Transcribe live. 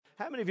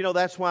How many of you know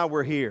that's why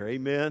we're here?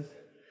 Amen.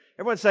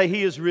 Everyone say,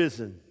 He is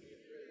risen.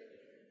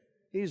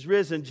 He's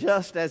risen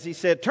just as He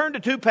said. Turn to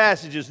two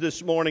passages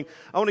this morning.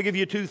 I want to give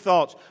you two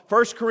thoughts.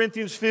 1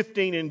 Corinthians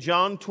 15 and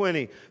John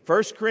 20.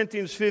 1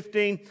 Corinthians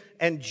 15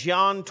 and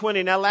John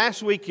 20. Now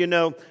last week,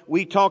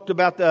 we talked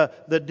about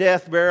the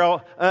death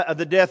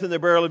and the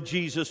burial of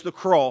Jesus, the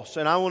cross.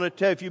 And I want to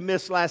tell you, if you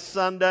missed last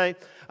Sunday,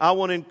 I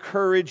want to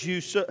encourage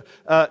you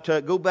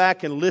to go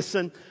back and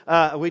listen.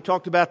 We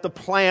talked about the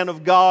plan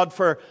of God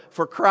for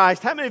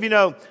Christ. How many of you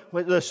know,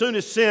 as soon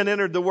as sin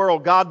entered the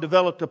world, God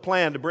developed a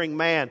plan to bring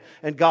man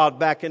and God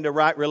back into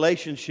right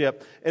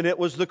relationship. And it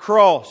was the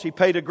cross. He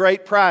paid a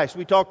great price.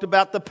 We talked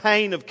about the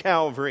pain of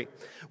Calvary.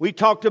 We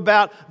talked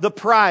about the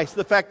price,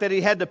 the fact that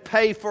He had to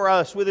pay for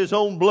us with His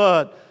own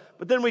blood.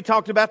 But then we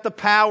talked about the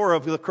power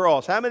of the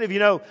cross. How many of you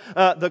know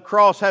the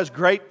cross has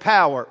great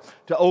power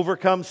to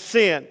overcome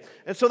sin?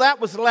 And so that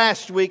was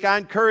last week. I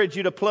encourage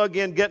you to plug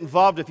in, get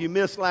involved if you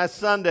missed last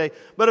Sunday.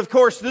 But of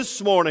course,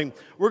 this morning,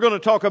 we're going to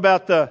talk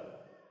about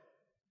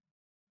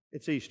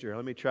it's Easter.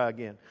 Let me try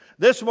again.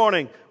 This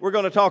morning, we're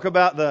going to talk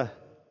about the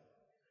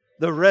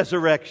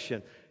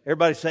resurrection.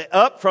 Everybody say,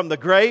 up from the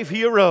grave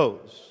He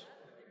arose.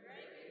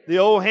 The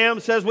old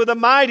hymn says, with a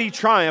mighty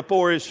triumph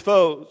o'er His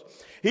foes.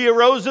 He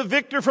arose a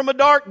victor from a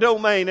dark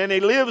domain, and He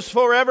lives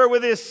forever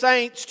with His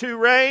saints to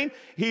reign.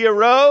 He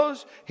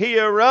arose,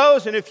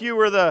 and if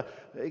you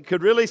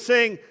could really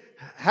sing,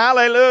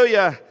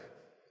 hallelujah,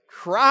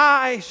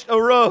 Christ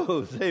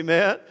arose,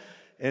 amen,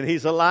 and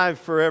He's alive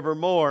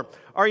forevermore.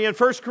 Are you in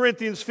 1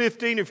 Corinthians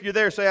 15? If you're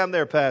there, say, I'm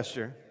there,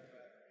 Pastor.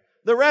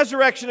 The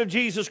resurrection of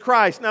Jesus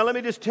Christ. Now, let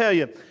me just tell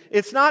you,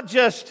 it's not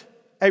just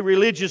a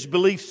religious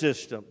belief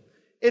system.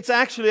 It's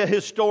actually a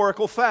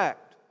historical fact.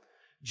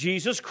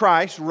 Jesus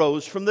Christ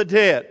rose from the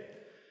dead.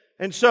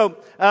 And so,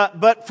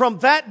 but from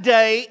that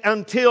day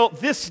until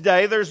this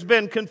day, there's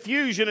been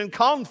confusion and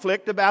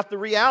conflict about the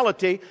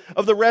reality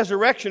of the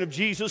resurrection of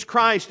Jesus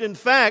Christ. In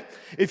fact,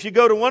 if you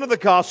go to one of the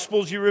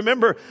Gospels, you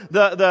remember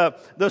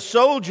the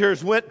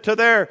soldiers went to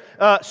their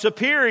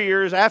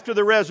superiors after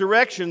the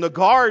resurrection, the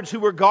guards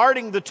who were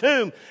guarding the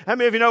tomb. How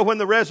many of you know when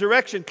the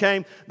resurrection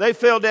came, they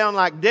fell down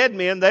like dead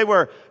men? They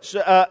were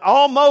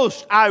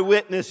almost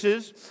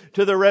eyewitnesses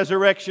to the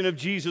resurrection of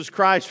Jesus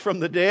Christ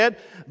from the dead.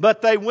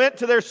 But they went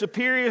to their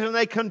superiors and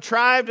they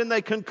contrived and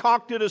they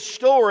concocted a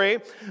story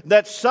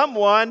that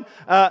someone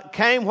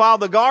came while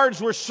the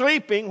guards were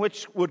sleeping,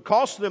 which would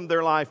cost them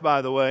their life,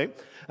 by the way.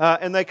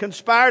 And they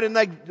conspired and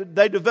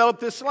they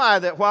developed this lie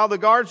that while the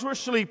guards were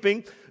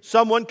sleeping,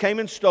 someone came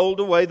and stole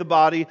away the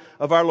body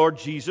of our Lord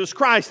Jesus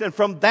Christ. And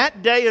from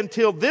that day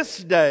until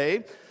this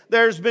day,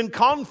 there's been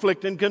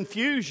conflict and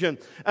confusion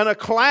and a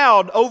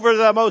cloud over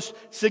the most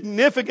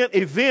significant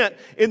event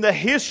in the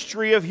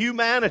history of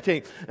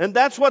humanity. And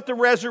that's what the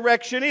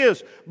resurrection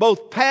is.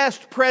 Both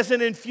past,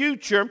 present, and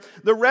future,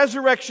 the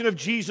resurrection of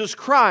Jesus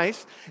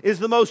Christ is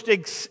the most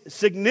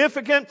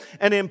significant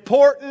and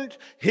important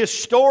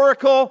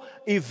historical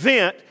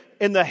event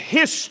in the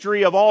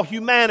history of all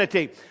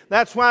humanity.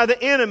 That's why the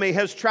enemy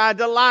has tried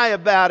to lie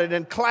about it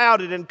and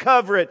cloud it and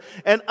cover it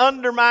and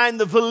undermine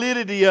the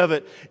validity of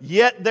it.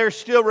 Yet there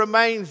still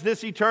remains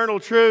this eternal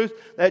truth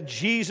that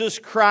Jesus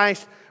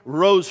Christ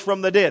rose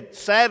from the dead.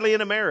 Sadly,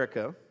 in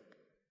America,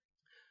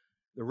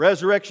 the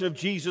resurrection of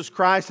Jesus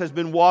Christ has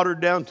been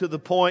watered down to the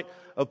point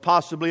of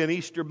possibly an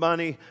Easter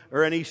bunny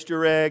or an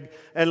Easter egg.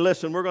 And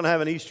listen, we're going to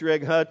have an Easter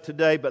egg hunt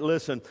today, but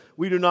listen,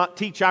 we do not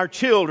teach our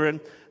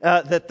children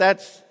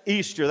that's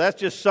Easter. That's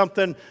just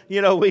something,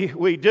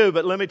 we do.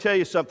 But let me tell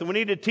you something. We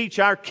need to teach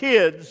our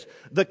kids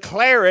the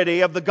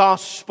clarity of the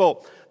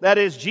gospel. That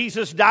is,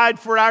 Jesus died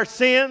for our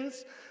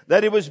sins,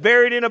 that He was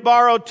buried in a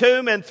borrowed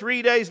tomb, and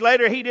 3 days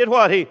later He did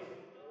what?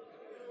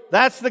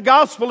 That's the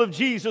gospel of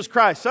Jesus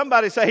Christ.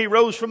 Somebody say He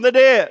rose from the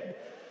dead.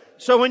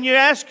 So when you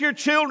ask your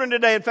children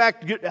today, in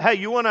fact, hey,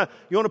 you want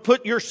to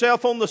put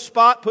yourself on the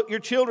spot, put your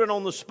children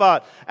on the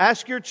spot.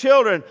 Ask your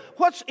children,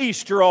 what's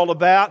Easter all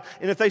about?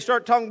 And if they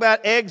start talking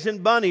about eggs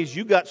and bunnies,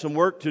 you got some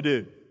work to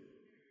do.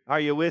 Are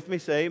you with me?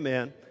 Say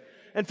amen.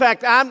 In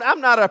fact,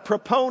 I'm not a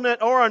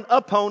proponent or an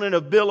opponent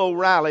of Bill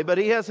O'Reilly, but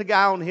he has a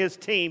guy on his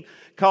team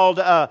called,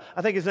 I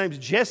think his name's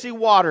Jesse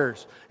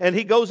Waters. And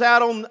he goes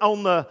out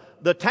on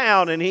the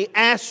town and he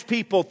asks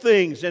people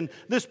things. And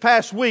this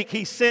past week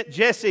he sent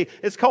Jesse,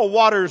 it's called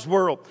Waters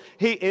World.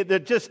 He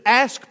just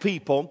asked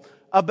people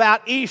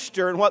about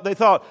Easter and what they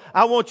thought.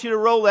 I want you to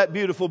roll that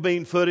beautiful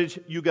bean footage.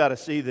 You got to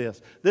see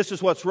this. This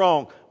is what's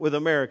wrong with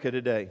America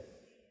today.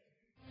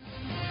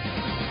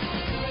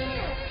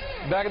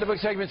 Back in the book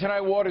segment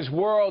tonight, Waters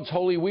World's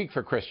Holy Week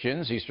for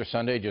Christians. Easter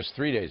Sunday just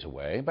 3 days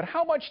away. But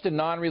how much do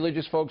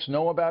non-religious folks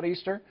know about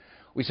Easter?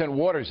 We sent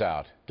Waters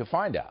out to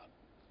find out.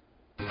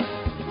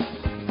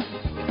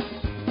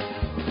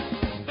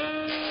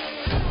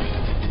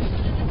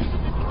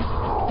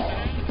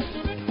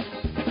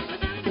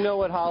 You know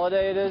what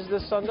holiday it is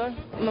this Sunday?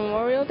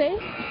 Memorial Day?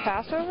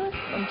 Passover?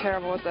 I'm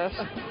terrible at this.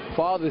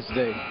 Father's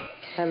Day.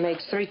 That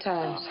makes 3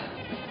 times.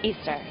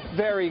 Easter.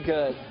 Very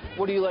good.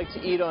 What do you like to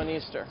eat on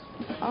Easter?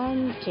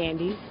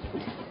 Candy.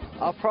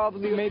 I'll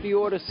probably maybe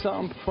order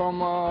something from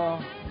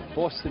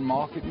Boston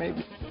Market,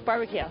 maybe.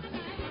 Barbecue.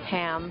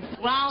 Ham.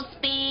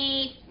 Roast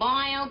beef,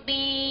 boiled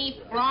beef,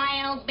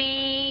 broiled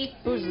beef.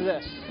 Who's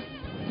this?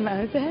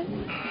 Moses.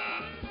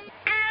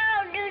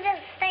 I'll do the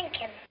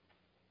thinking.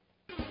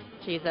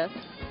 Jesus.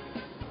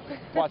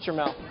 Watch your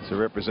mouth. It's a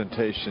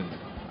representation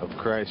of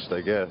Christ, I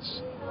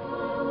guess.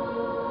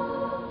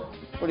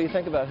 What do you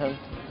think about him?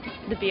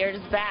 The beard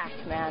is back,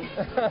 man.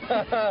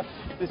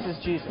 This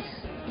is Jesus.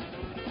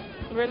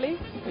 Really?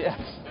 Yes.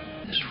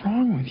 What's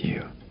wrong with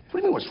you? What do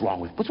you mean what's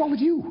wrong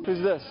with you?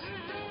 Who's this?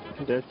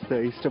 That's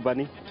the Easter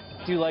Bunny.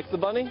 Do you like the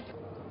bunny?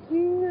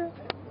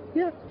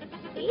 Yeah.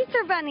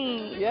 Easter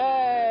bunny.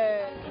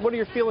 Yay! What are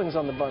your feelings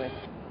on the bunny?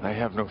 I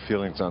have no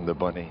feelings on the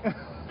bunny.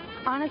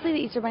 Honestly, the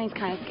Easter bunny's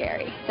kind of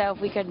scary. So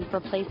if we could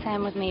replace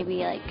him with maybe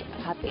like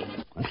a puppy.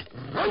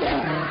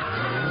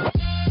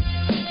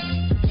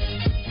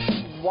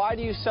 Why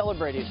do you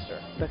celebrate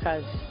Easter?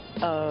 Because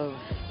of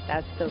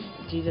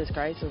Jesus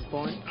Christ was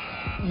born.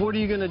 What are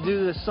you going to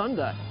do this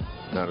Sunday?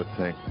 Not a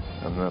thing.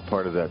 I'm not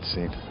part of that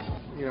scene.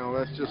 You know,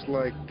 that's just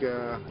like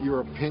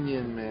your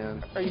opinion,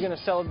 man. Are you going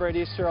to celebrate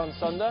Easter on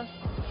Sunday?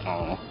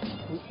 Oh,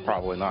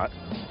 probably not.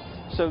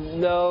 So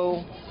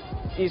no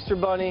Easter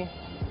bunny,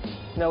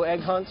 no egg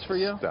hunts for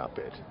you? Stop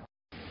it.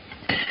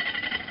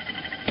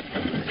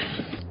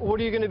 What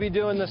are you going to be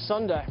doing this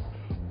Sunday?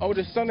 Oh,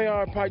 this Sunday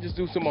I'll probably just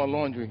do some more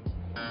laundry.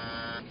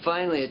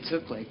 Finally, it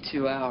took like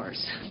 2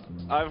 hours.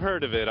 I've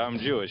heard of it. I'm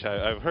Jewish.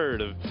 I've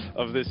heard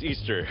of this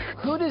Easter.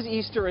 Who does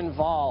Easter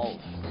involve?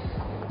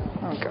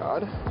 Oh,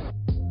 God.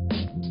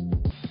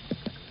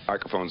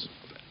 Microphone's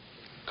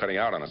cutting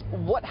out on us.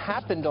 What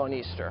happened on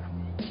Easter?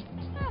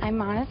 I'm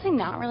honestly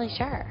not really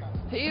sure.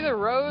 He either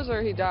rose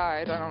or he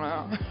died. I don't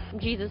know.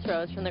 Jesus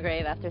rose from the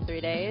grave after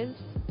 3 days.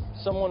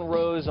 Someone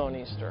rose on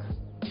Easter.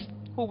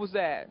 Who was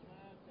that?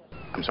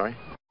 I'm sorry?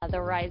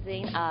 The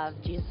rising of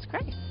Jesus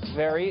Christ.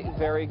 Very,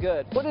 very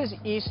good. What does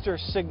Easter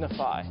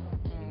signify?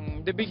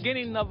 The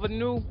beginning of a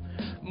new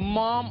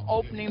mom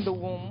opening the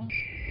womb.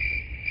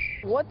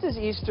 What does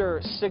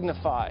Easter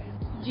signify?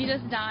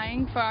 Jesus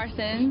dying for our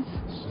sins.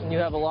 And you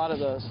have a lot of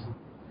those.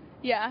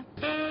 Yeah.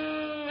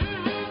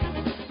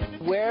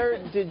 Where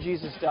did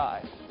Jesus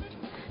die?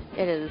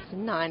 It is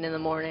 9 in the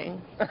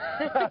morning.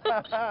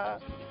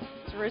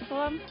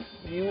 Jerusalem?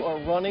 You are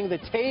running the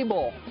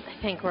table.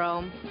 I think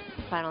Rome.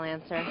 Final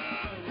answer.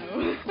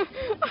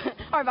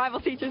 Our Bible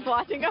teacher's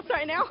watching us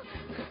right now.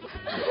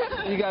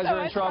 You guys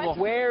are in trouble.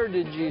 Where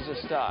did Jesus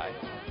die?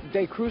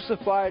 They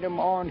crucified him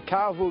on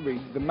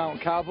Calvary, the Mount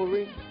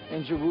Calvary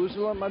in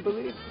Jerusalem, I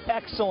believe.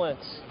 Excellent.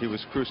 He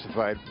was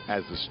crucified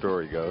as the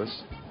story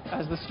goes.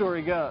 As the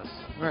story goes.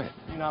 Right.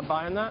 You're not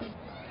buying that?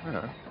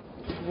 Yeah.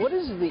 What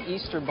does the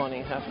Easter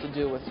bunny have to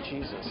do with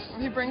Jesus?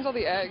 He brings all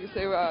the eggs,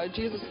 so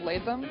Jesus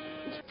laid them.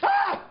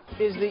 Ah!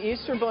 Is the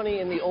Easter bunny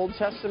in the Old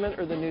Testament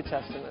or the New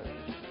Testament?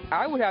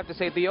 I would have to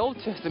say the Old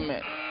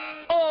Testament.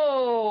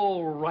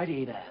 Oh,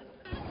 righty then.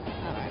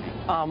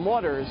 I'm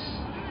Waters,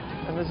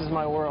 and this is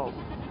my world.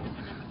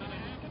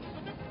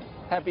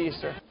 Happy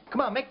Easter.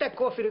 Come on, make that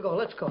coffee to go.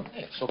 Let's go.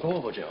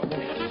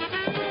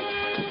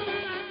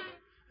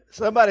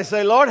 Somebody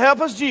say, Lord, help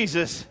us,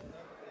 Jesus.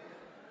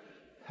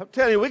 I'm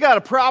telling you, we got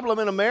a problem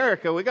in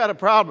America. We got a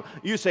problem.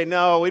 You say,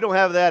 no, we don't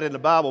have that in the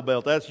Bible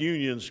Belt. That's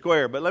Union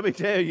Square. But let me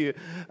tell you,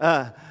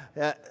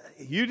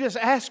 you just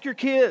ask your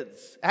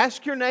kids,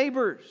 ask your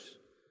neighbors,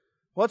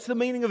 what's the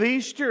meaning of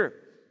Easter?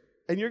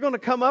 And you're going to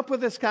come up with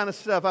this kind of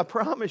stuff. I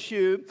promise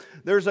you,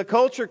 there's a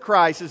culture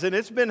crisis, and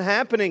it's been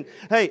happening.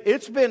 Hey,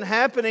 it's been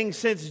happening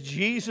since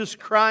Jesus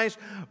Christ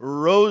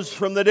rose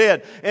from the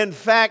dead. In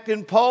fact,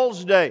 in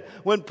Paul's day,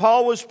 when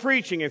Paul was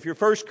preaching, if you're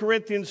 1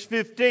 Corinthians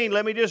 15,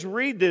 let me just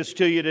read this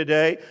to you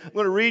today. I'm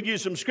going to read you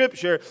some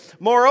scripture.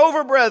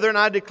 Moreover, brethren,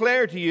 I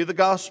declare to you the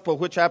gospel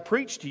which I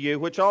preached to you,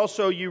 which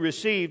also you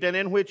received, and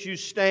in which you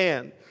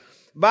stand,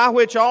 by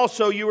which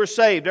also you were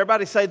saved.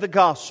 Everybody say the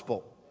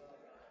gospel.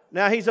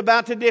 Now, he's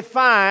about to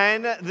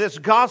define this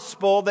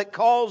gospel that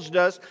caused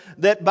us,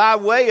 that by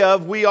way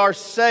of we are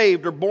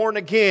saved or born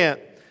again.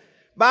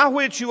 By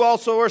which you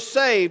also are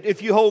saved,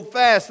 if you hold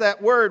fast that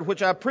word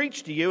which I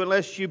preached to you,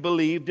 unless you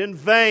believed in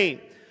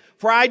vain.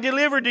 For I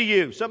delivered to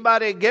you,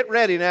 somebody get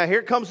ready now,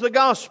 here comes the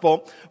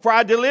gospel. For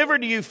I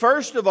delivered to you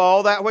first of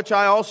all that which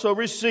I also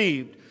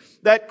received,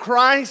 that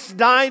Christ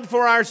died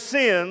for our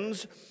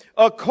sins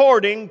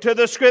according to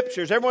the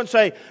Scriptures. Everyone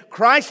say,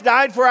 Christ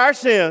died for our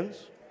sins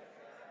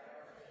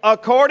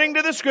according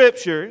to the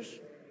Scriptures,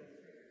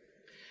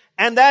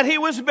 and that He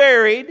was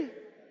buried,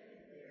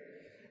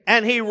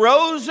 and He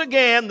rose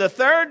again the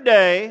third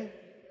day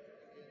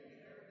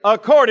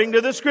according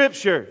to the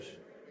Scriptures.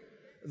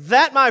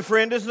 That, my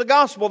friend, is the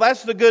gospel.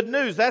 That's the good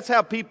news. That's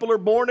how people are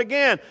born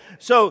again.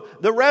 So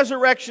the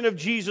resurrection of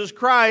Jesus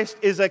Christ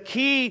is a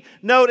key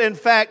note, in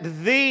fact,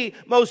 the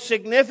most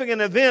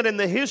significant event in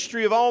the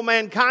history of all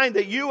mankind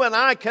that you and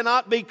I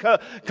cannot be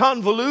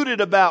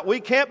convoluted about. We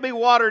can't be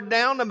watered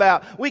down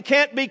about. We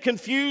can't be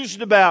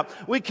confused about.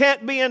 We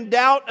can't be in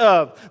doubt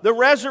of. The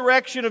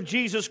resurrection of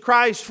Jesus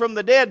Christ from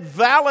the dead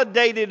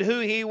validated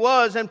who He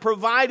was and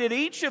provided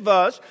each of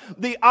us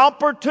the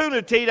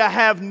opportunity to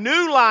have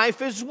new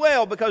life as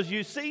well. Because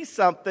you see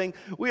something,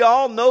 we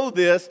all know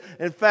this.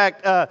 In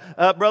fact,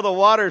 Brother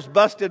Waters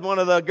busted one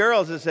of the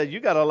girls and said, "You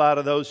got a lot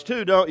of those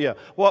too, don't you?"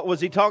 What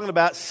was he talking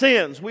about?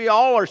 Sins. We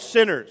all are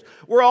sinners.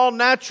 We're all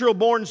natural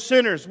born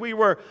sinners. We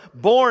were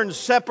born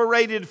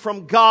separated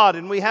from God,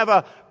 and we have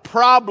a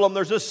problem.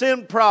 There's a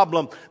sin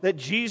problem that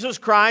Jesus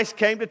Christ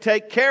came to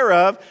take care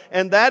of,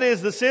 and that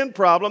is the sin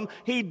problem.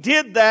 He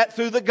did that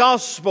through the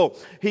gospel.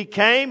 He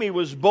came, He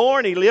was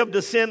born, He lived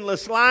a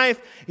sinless life,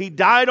 He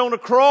died on a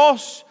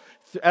cross,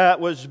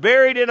 was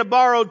buried in a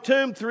borrowed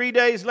tomb. 3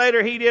 days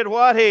later, He did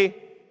what?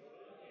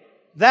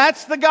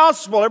 That's the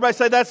gospel. Everybody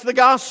say, that's the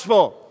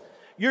gospel.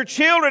 Your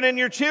children and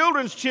your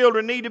children's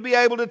children need to be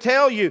able to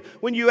tell you,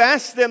 when you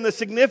ask them the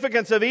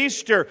significance of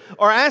Easter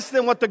or ask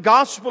them what the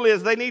gospel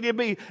is, they need to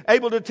be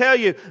able to tell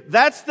you,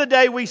 that's the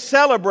day we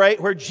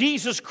celebrate where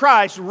Jesus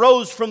Christ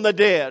rose from the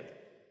dead.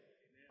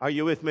 Are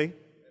you with me?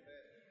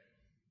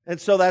 And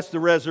so that's the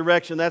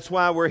resurrection. That's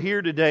why we're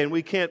here today, and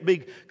we can't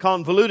be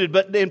convoluted.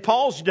 But in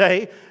Paul's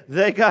day,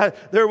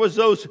 there was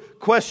those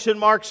question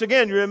marks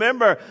again. You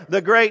remember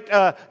the great,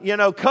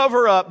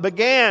 cover-up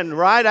began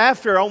right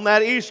after, on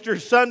that Easter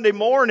Sunday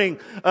morning.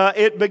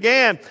 It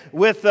began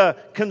with a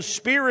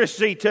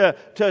conspiracy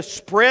to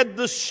spread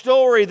the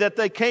story that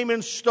they came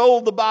and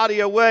stole the body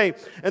away,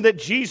 and that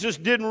Jesus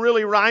didn't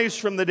really rise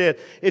from the dead.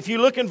 If you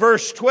look in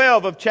verse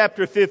 12 of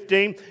chapter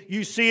 15,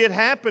 you see it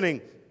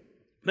happening.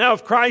 Now,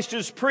 if Christ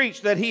is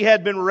preached that He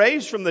had been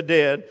raised from the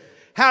dead,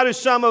 how do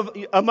some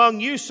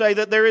among you say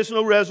that there is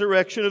no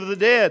resurrection of the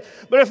dead?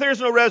 But if there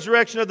is no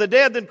resurrection of the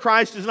dead, then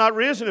Christ is not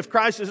risen. If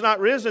Christ is not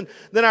risen,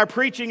 then our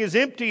preaching is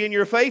empty and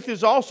your faith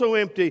is also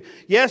empty.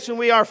 Yes, and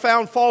we are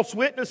found false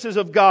witnesses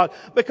of God,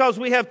 because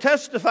we have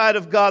testified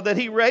of God that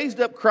He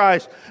raised up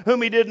Christ,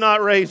 whom He did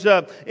not raise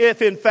up,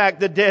 if in fact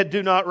the dead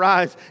do not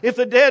rise. If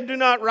the dead do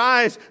not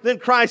rise, then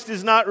Christ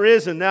is not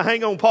risen. Now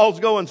hang on,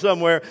 Paul's going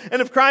somewhere.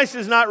 And if Christ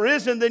is not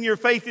risen, then your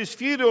faith is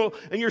futile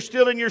and you're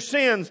still in your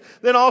sins.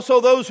 Then also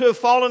those who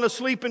have fallen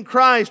asleep in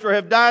Christ or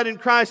have died in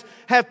Christ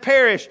have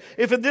perished.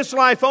 If in this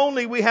life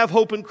only we have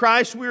hope in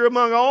Christ, we are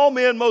among all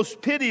men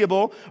most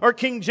pitiable, or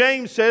King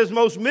James says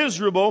most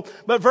miserable.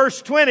 But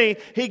verse 20,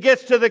 he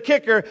gets to the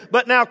kicker.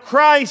 But now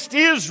Christ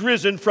is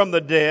risen from the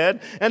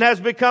dead and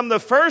has become the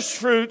first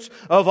fruits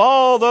of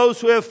all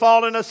those who have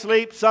fallen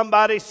asleep.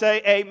 Somebody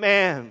say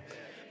amen.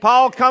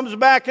 Paul comes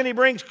back and he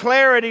brings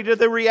clarity to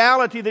the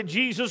reality that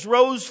Jesus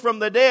rose from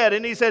the dead.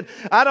 And he said,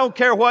 I don't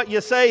care what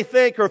you say,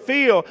 think, or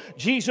feel.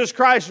 Jesus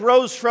Christ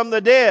rose from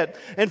the dead.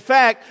 In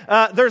fact,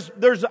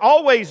 there's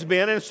always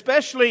been, and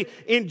especially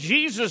in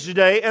Jesus'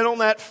 day and on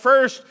that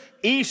first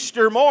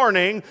Easter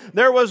morning,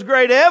 there was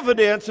great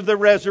evidence of the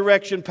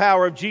resurrection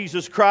power of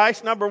Jesus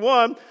Christ. Number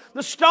one,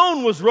 the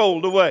stone was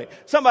rolled away.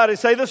 Somebody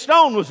say, the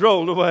stone was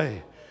rolled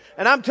away.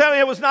 And I'm telling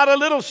you, it was not a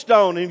little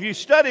stone. And if you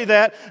study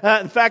that,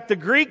 in fact, the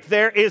Greek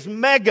there is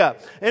mega.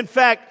 In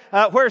fact,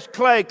 where's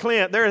Clay,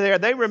 Clint? They're there.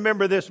 They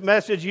remember this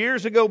message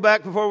years ago,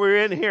 back before we were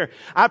in here.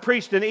 I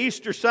preached an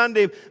Easter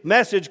Sunday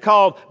message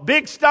called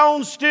Big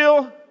Stone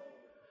Still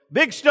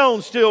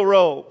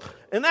Roll.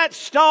 And that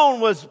stone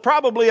was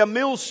probably a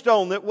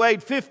millstone that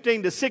weighed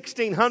 1,500 to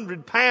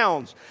 1,600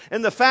 pounds.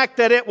 And the fact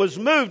that it was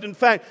moved, in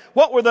fact,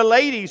 what were the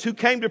ladies who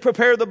came to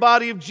prepare the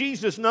body of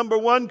Jesus? Number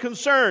one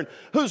concern,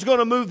 who's going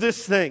to move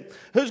this thing?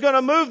 Who's going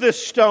to move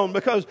this stone?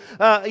 Because,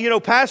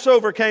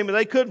 Passover came and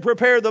they couldn't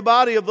prepare the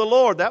body of the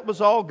Lord. That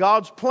was all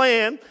God's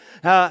plan.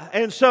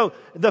 And so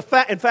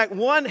in fact,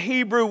 one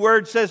Hebrew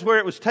word says where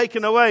it was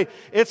taken away,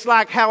 it's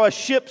like how a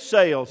ship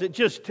sails. It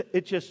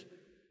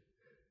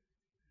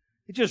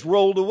just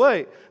rolled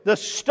away. The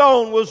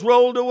stone was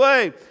rolled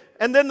away.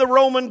 And then the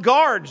Roman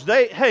guards,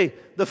 the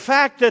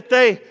fact that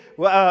they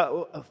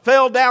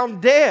fell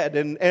down dead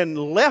and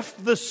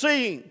left the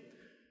scene.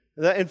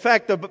 In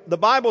fact, the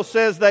Bible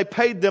says they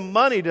paid them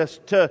money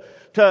to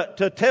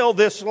tell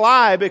this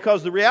lie,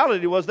 because the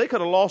reality was they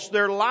could have lost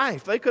their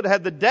life. They could have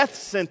had the death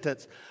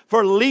sentence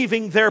for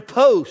leaving their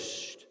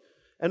post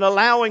and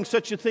allowing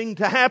such a thing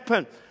to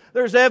happen.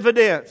 There's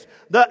evidence.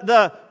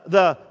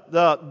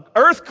 The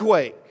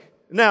earthquake.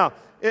 Now,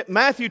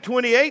 Matthew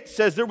 28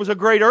 says there was a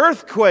great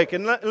earthquake.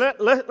 And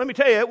let me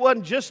tell you, it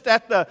wasn't just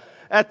at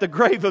the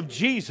grave of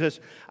Jesus.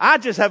 I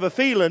just have a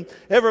feeling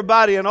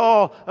everybody in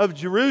all of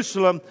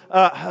Jerusalem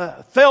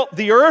felt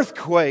the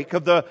earthquake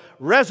of the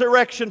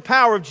resurrection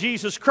power of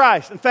Jesus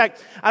Christ. In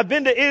fact, I've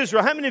been to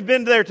Israel. How many have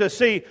been there to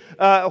see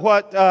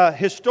what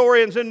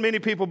historians and many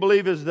people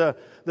believe is the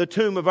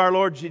tomb of our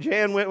Lord?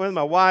 Jan went with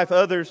my wife,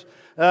 others.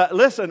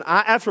 Listen,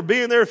 after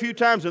being there a few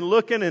times and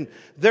looking, and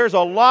there's a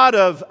lot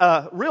of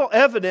real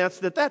evidence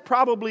that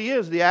probably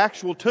is the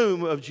actual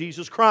tomb of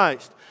Jesus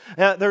Christ.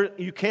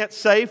 You can't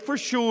say for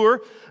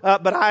sure,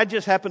 but I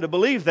just happen to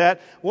believe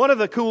that. One of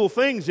the cool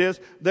things is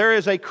there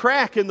is a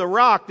crack in the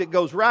rock that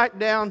goes right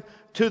down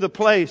to the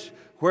place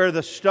where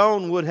the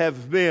stone would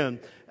have been,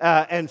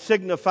 and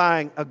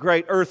signifying a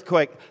great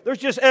earthquake. There's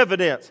just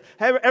evidence.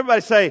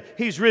 Everybody say,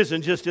 He's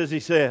risen just as He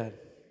said.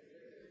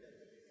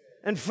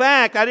 In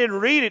fact, I didn't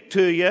read it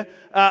to you,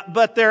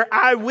 but they're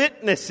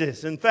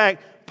eyewitnesses. In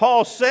fact,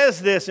 Paul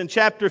says this in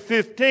chapter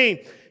 15.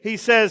 He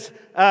says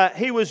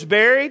He was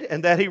buried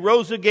and that He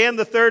rose again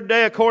the third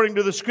day according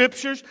to the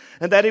Scriptures,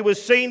 and that He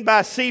was seen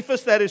by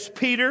Cephas, that is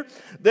Peter,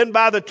 then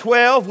by the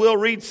 12. We'll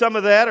read some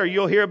of that, or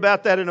you'll hear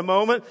about that in a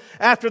moment.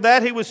 After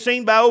that, He was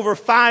seen by over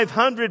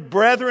 500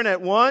 brethren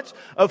at once,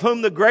 of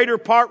whom the greater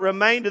part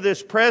remain to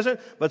this present,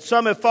 but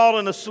some have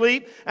fallen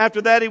asleep.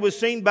 After that, He was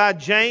seen by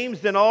James,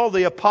 then all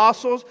the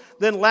apostles.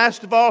 Then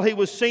last of all, He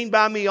was seen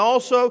by me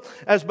also,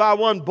 as by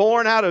one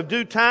born out of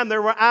due time.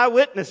 There were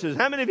eyewitnesses.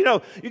 How many of you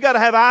know you got to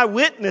have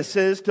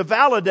eyewitnesses to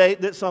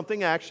validate that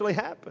something actually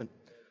happened?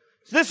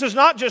 So this is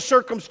not just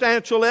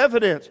circumstantial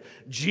evidence.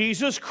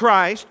 Jesus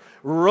Christ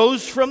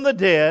rose from the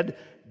dead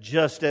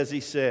just as He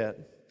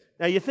said.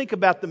 Now you think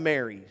about the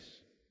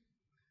Marys.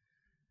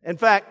 In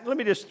fact, let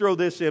me just throw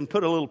this in,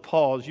 put a little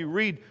pause. You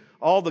read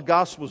all the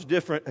Gospels,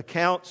 different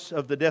accounts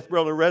of the death,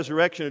 burial, and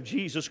resurrection of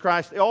Jesus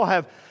Christ. They all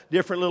have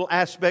different little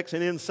aspects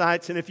and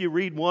insights. And if you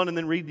read one and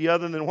then read the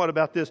other, and then what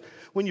about this?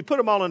 When you put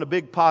them all in a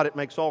big pot, it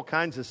makes all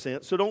kinds of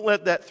sense. So don't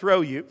let that throw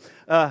you.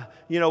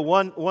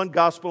 One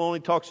Gospel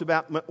only talks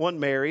about one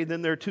Mary,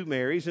 then there are two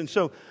Marys. And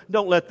so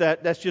don't let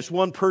that's just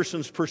one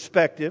person's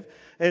perspective.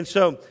 And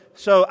so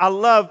I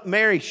love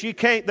Mary.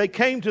 They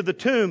came to the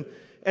tomb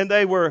and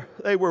they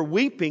were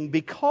weeping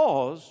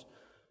because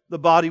the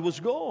body was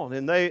gone.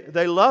 And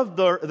they loved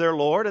their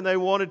Lord, and they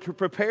wanted to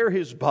prepare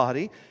His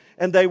body,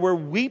 and they were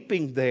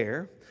weeping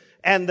there.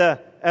 And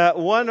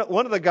one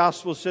of the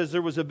Gospels says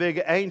there was a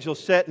big angel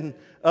sitting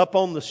up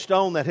on the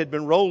stone that had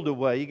been rolled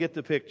away. You get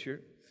the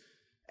picture.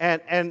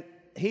 And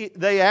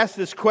they asked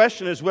this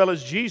question, as well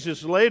as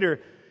Jesus later.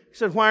 He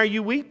said, "Why are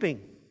you weeping?"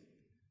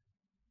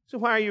 So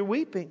why are you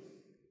weeping?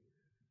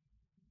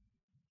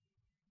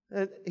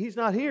 And He's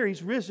not here.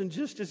 He's risen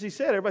just as He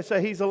said. Everybody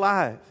say He's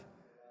alive.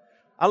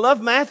 I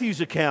love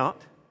Matthew's account.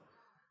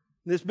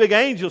 This big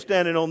angel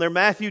standing on there,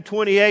 Matthew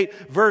 28,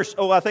 verse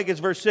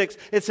 6.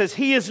 It says,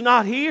 He is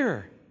not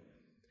here,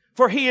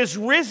 for He is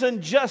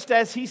risen just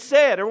as He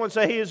said. Everyone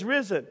say, He is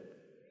risen.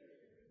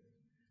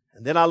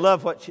 And then I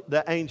love what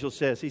the angel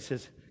says. He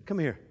says, "Come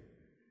here.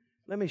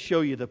 Let me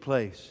show you the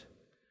place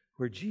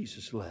where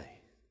Jesus lay."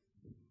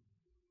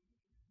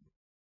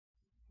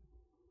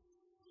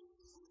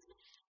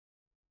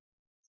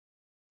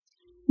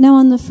 Now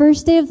on the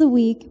first day of the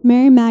week,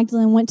 Mary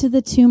Magdalene went to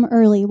the tomb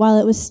early while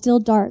it was still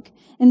dark,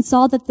 and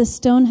saw that the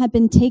stone had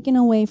been taken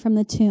away from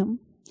the tomb.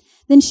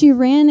 Then she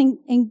ran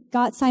and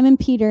got Simon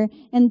Peter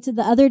and to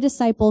the other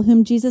disciple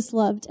whom Jesus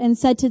loved, and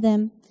said to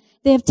them,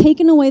 "They have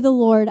taken away the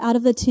Lord out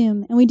of the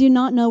tomb, and we do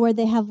not know where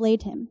they have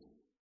laid Him."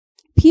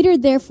 Peter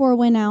therefore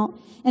went out,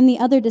 and the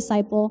other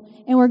disciple,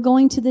 and were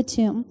going to the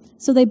tomb.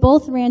 So they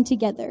both ran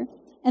together.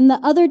 And the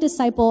other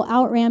disciple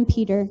outran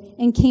Peter,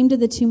 and came to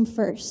the tomb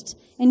first.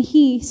 And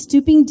he,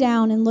 stooping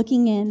down and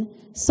looking in,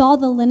 saw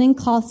the linen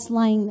cloths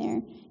lying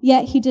there,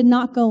 yet he did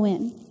not go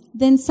in.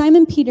 Then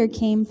Simon Peter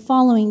came,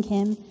 following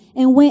him,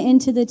 and went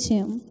into the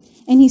tomb.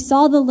 And he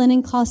saw the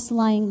linen cloths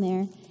lying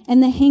there,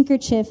 and the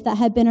handkerchief that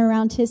had been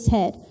around his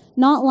head,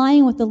 not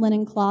lying with the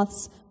linen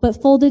cloths,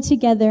 but folded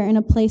together in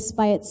a place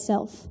by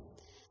itself.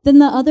 Then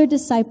the other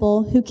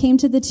disciple, who came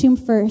to the tomb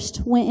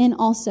first, went in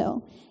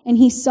also, and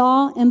he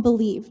saw and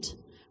believed.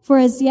 For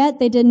as yet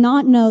they did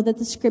not know that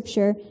the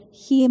Scripture,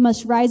 He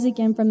must rise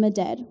again from the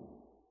dead.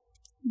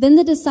 Then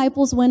the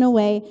disciples went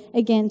away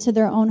again to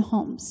their own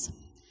homes.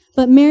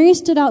 But Mary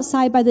stood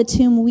outside by the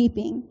tomb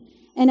weeping.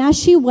 And as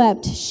she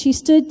wept, she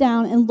stood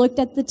down and looked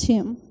at the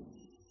tomb.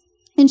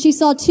 And she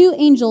saw two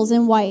angels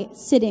in white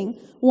sitting,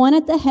 one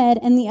at the head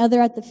and the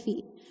other at the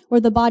feet,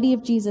 where the body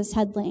of Jesus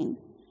had lain.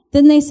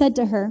 Then they said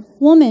to her,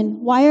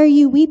 "Woman, why are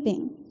you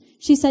weeping?"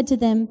 She said to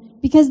them,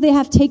 "Because they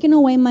have taken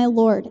away my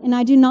Lord, and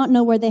I do not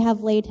know where they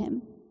have laid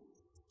Him."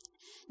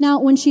 Now,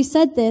 when she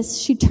said this,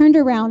 she turned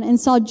around and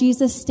saw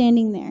Jesus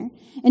standing there,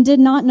 and did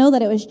not know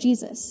that it was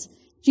Jesus.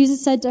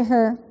 Jesus said to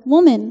her,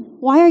 "Woman,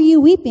 why are you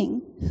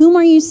weeping? Whom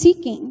are you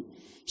seeking?"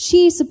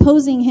 She,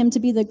 supposing Him to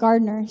be the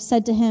gardener,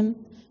 said to Him,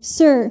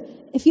 "Sir,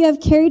 if you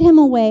have carried Him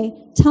away,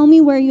 tell me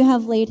where you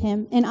have laid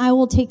Him, and I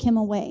will take Him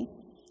away."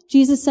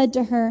 Jesus said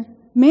to her,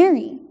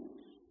 "Mary."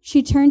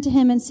 She turned to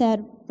Him and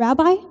said,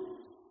 "Rabbi?"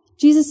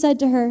 Jesus said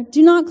to her,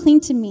 "Do not cling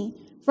to me,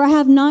 for I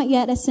have not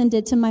yet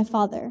ascended to my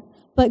Father.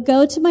 But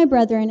go to my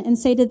brethren and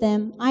say to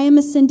them, I am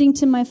ascending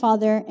to my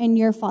Father and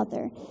your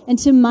Father, and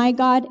to my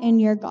God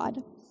and your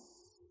God."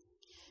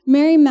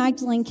 Mary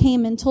Magdalene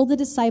came and told the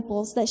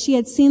disciples that she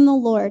had seen the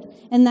Lord,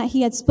 and that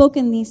He had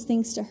spoken these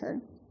things to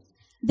her.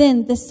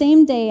 Then, the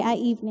same day at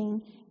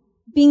evening,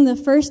 Being the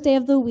first day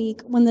of the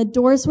week, when the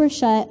doors were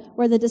shut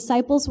where the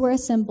disciples were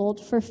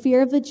assembled for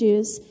fear of the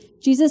Jews,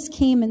 Jesus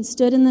came and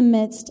stood in the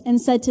midst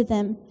and said to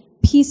them,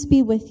 "Peace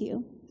be with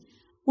you."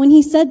 When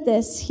he said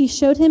this, he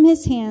showed him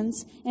his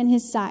hands and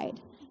his side.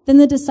 Then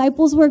the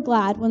disciples were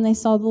glad when they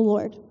saw the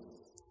Lord.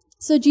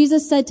 So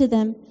Jesus said to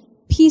them,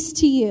 "Peace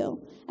to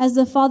you. As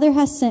the Father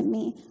has sent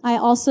me, I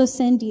also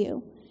send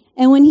you."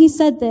 And when he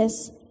said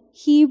this,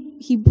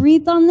 he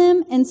breathed on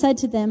them and said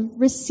to them,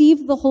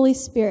 "Receive the Holy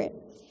Spirit.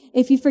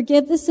 If you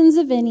forgive the sins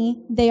of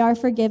any, they are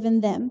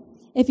forgiven them.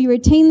 If you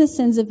retain the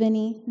sins of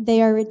any,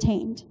 they are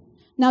retained."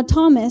 Now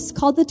Thomas,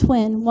 called the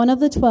twin, one of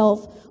the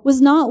 12,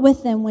 was not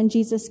with them when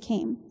Jesus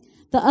came.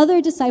 The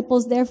other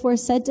disciples therefore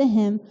said to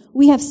him,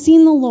 "We have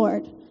seen the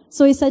Lord."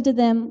 So he said to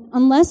them,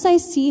 "Unless I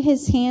see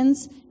his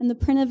hands and the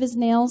print of his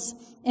nails,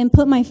 and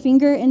put my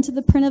finger into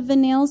the print of the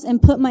nails,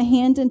 and put my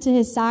hand into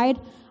his side,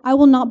 I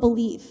will not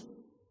believe."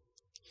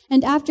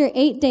 And after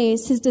 8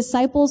 days, his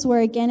disciples were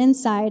again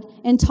inside,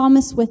 and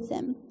Thomas with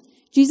them.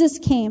 Jesus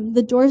came,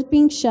 the doors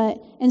being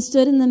shut, and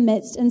stood in the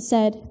midst and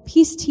said,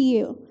 "Peace to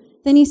you."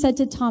 Then he said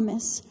to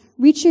Thomas,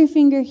 "Reach your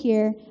finger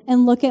here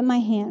and look at my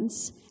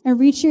hands, and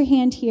reach your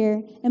hand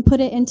here and put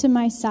it into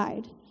my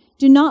side.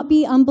 Do not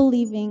be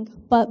unbelieving,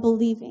 but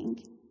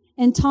believing."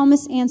 And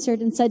Thomas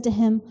answered and said to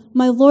him,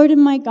 "My Lord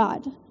and my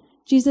God."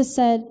 Jesus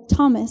said,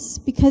 "Thomas,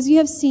 because you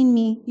have seen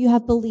me, you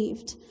have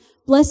believed.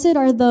 Blessed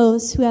are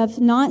those who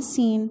have not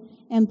seen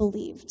and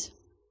believed."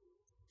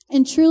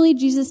 And truly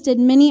Jesus did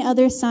many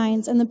other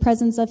signs in the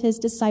presence of his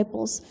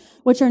disciples,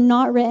 which are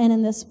not written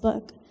in this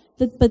book.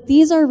 But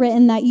these are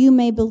written that you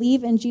may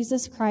believe in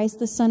Jesus Christ,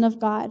 the Son of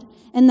God,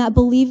 and that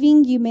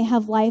believing you may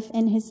have life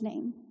in his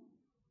name.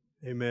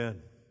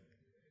 Amen.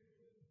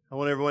 I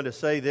want everyone to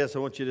say this. I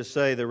want you to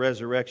say the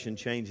resurrection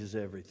changes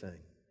everything.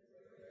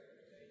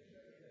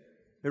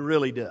 It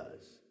really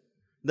does.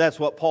 That's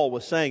what Paul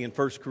was saying in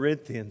 1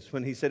 Corinthians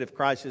when he said if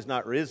Christ is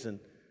not risen,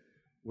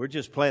 we're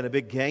just playing a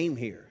big game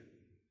here.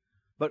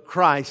 But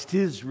Christ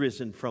is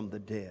risen from the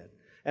dead.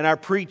 And our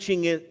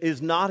preaching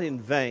is not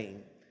in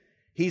vain.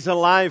 He's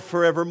alive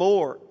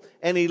forevermore.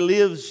 And He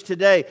lives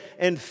today.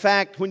 In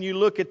fact, when you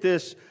look at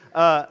this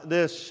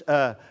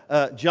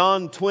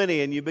John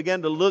 20 and you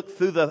begin to look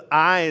through the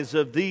eyes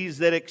of these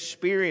that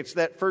experienced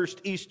that first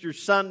Easter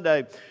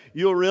Sunday,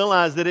 you'll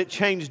realize that it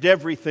changed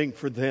everything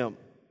for them.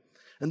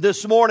 And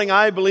this morning,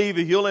 I believe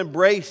if you'll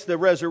embrace the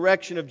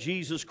resurrection of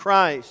Jesus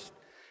Christ,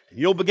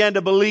 you'll begin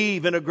to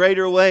believe in a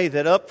greater way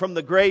that up from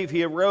the grave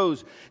He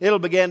arose, it'll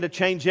begin to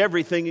change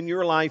everything in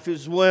your life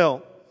as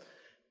well.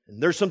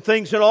 And there's some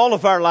things in all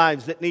of our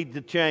lives that need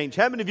to change.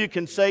 How many of you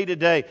can say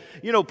today,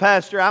 you know,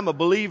 Pastor, I'm a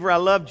believer, I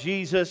love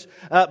Jesus,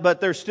 but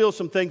there's still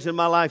some things in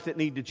my life that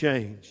need to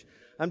change.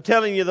 I'm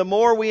telling you, the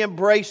more we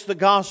embrace the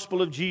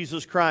gospel of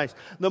Jesus Christ,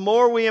 the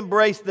more we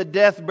embrace the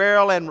death,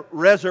 burial, and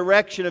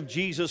resurrection of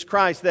Jesus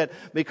Christ, that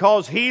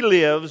because He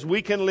lives,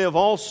 we can live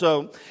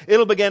also,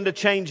 it'll begin to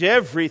change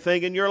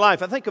everything in your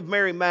life. I think of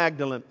Mary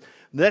Magdalene.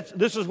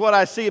 This is what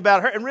I see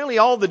about her, and really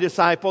all the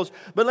disciples.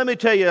 But let me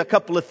tell you a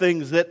couple of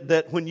things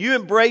that when you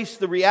embrace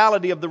the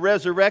reality of the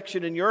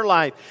resurrection in your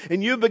life,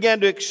 and you begin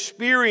to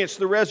experience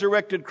the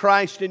resurrected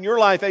Christ in your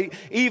life,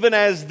 even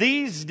as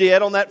these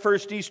did on that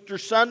first Easter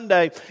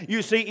Sunday,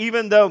 you see,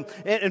 even though,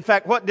 in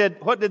fact, what did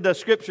the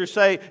Scripture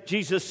say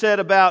Jesus said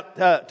about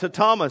to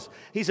Thomas?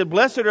 He said,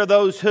 "Blessed are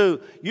those who,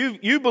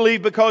 you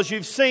believe because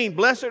you've seen.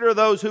 Blessed are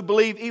those who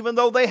believe even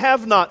though they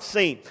have not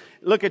seen."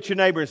 Look at your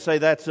neighbor and say,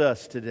 that's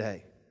us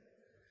today.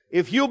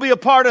 If you'll be a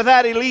part of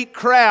that elite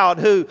crowd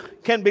who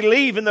can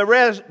believe in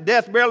the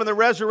death, burial, and the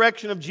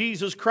resurrection of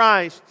Jesus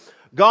Christ,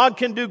 God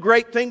can do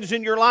great things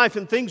in your life,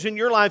 and things in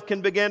your life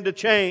can begin to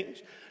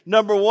change.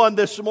 Number one,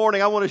 this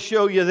morning, I want to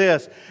show you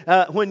this.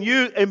 When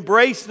you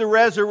embrace the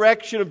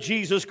resurrection of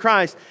Jesus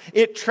Christ,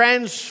 it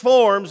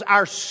transforms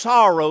our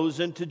sorrows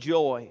into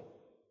joy.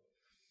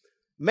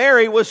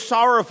 Mary was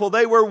sorrowful.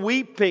 They were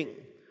weeping.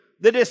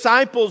 The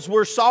disciples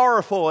were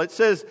sorrowful. It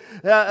says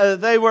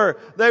they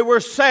were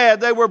sad.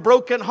 They were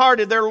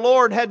brokenhearted. Their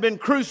Lord had been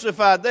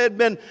crucified. They had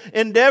been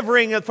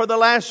endeavoring for the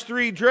last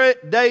 3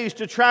 days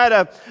to try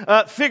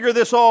to figure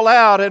this all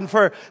out. And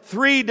for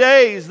 3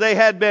 days they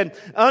had been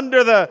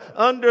under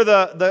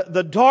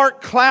the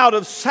dark cloud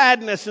of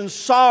sadness and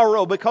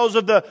sorrow because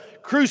of the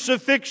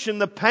crucifixion,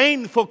 the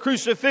painful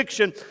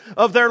crucifixion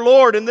of their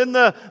Lord. And then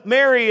the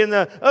Mary and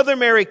the other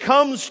Mary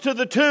comes to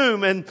the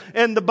tomb,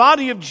 and the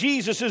body of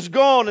Jesus is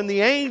gone, and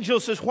the angel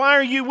says, "Why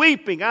are you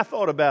weeping?" I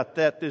thought about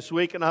that this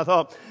week, and I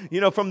thought,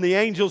 from the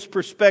angel's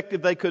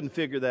perspective, they couldn't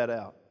figure that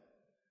out.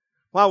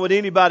 Why would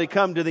anybody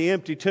come to the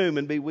empty tomb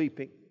and be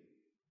weeping?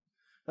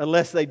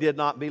 Unless they did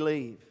not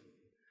believe.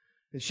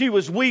 And she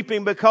was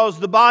weeping because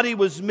the body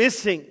was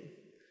missing.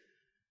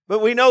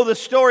 But we know the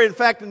story. In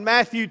fact, in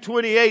Matthew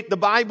 28, the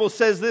Bible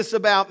says this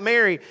about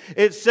Mary.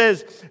 It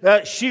says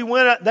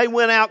they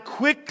went out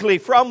quickly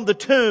from the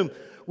tomb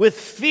with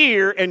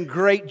fear and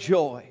great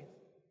joy.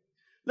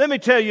 Let me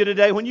tell you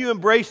today, when you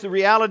embrace the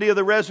reality of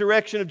the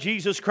resurrection of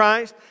Jesus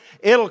Christ,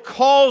 it'll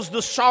cause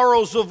the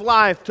sorrows of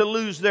life to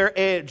lose their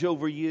edge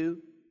over you.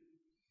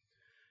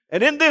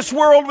 And in this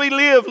world we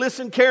live,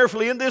 listen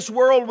carefully, in this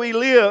world we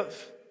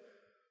live,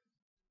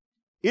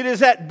 it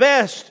is at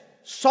best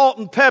salt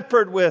and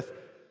peppered with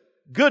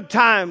good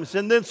times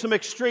and then some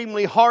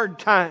extremely hard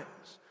times,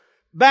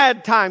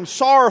 bad times,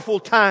 sorrowful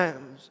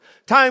times,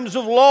 times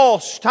of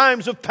loss,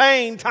 times of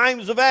pain,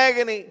 times of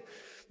agony.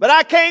 But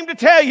I came to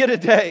tell you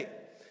today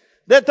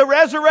that the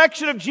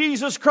resurrection of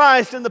Jesus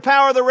Christ and the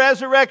power of the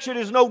resurrection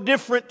is no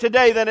different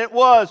today than it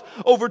was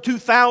over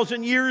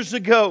 2,000 years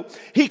ago.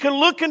 He can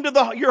look into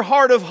your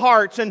heart of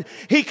hearts, and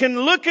He can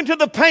look into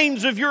the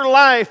pains of your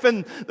life,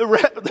 and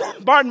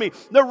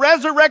the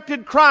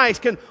resurrected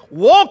Christ can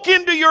walk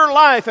into your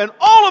life, and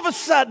all of a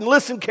sudden,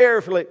 listen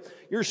carefully,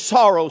 your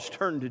sorrows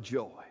turn to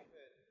joy.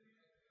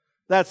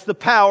 That's the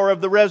power of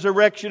the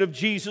resurrection of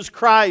Jesus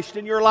Christ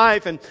in your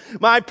life. And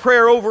my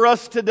prayer over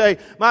us today,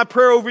 my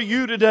prayer over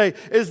you today,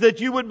 is that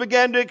you would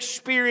begin to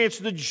experience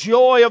the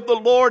joy of the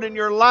Lord in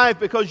your life,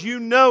 because you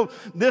know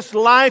this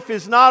life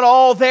is not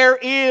all there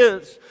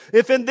is.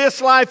 If in this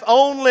life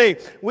only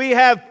we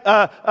have,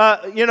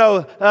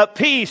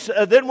 peace,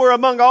 then we're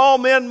among all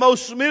men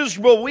most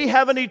miserable. We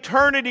have an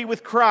eternity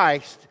with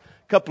Christ.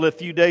 A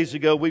few days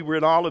ago, we were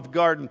in Olive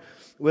Garden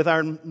with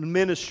our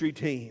ministry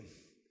team.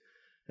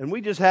 And we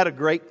just had a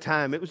great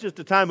time. It was just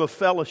a time of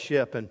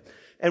fellowship,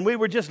 and we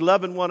were just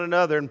loving one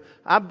another. And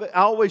I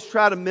always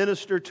try to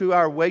minister to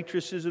our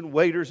waitresses and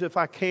waiters if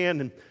I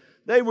can. And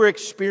they were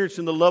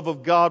experiencing the love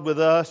of God with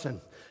us. And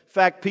in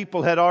fact,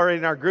 people had already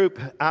in our group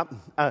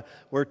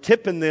were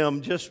tipping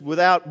them just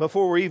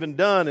before we're even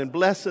done and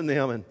blessing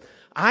them. And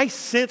I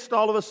sensed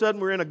all of a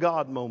sudden we're in a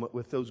God moment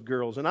with those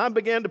girls. And I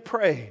began to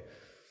pray.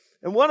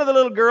 And one of the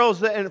little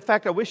girls, and in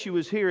fact, I wish she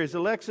was here. Is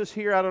Alexis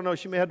here? I don't know.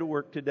 She may have to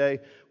work today.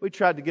 We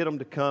tried to get them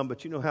to come,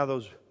 but you know how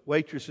those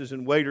waitresses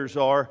and waiters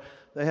are.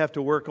 They have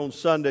to work on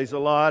Sundays a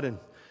lot. And,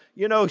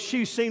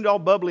 she seemed all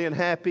bubbly and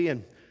happy.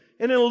 And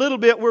in a little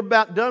bit, we're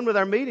about done with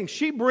our meeting.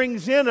 She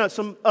brings in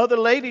some other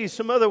ladies,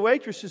 some other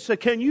waitresses, said,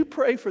 "Can you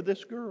pray for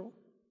this girl?"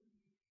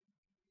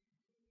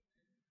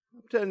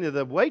 I'm telling you,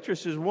 the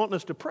waitresses wanting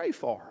us to pray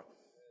for her.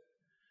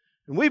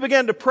 And we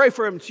began to pray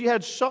for him.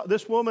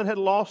 This woman had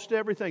lost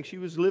everything. She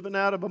was living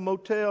out of a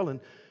motel, and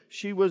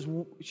she was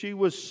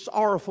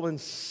sorrowful and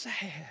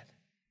sad.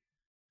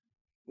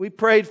 We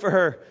prayed for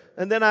her.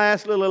 And then I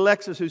asked little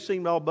Alexis, who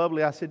seemed all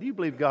bubbly, I said, "Do you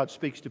believe God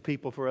speaks to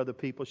people for other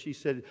people?" She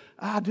said,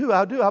 I do.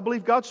 I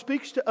believe God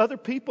speaks to other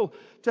people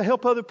to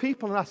help other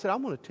people. And I said, "I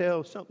want to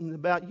tell something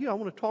about you. I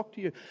want to talk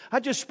to you."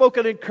 I just spoke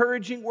an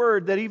encouraging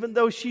word that even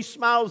though she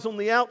smiles on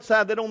the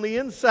outside, that on the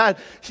inside,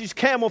 she's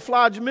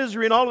camouflaged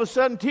misery. And all of a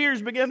sudden,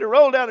 tears began to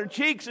roll down her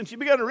cheeks. And she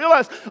began to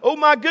realize, oh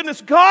my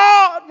goodness,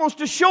 God wants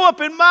to show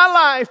up in my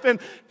life and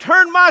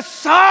turn my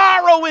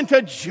sorrow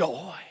into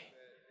joy.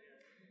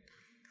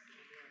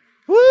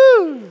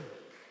 Woo!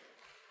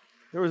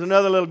 There was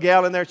another little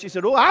gal in there. She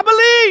said, "Oh, I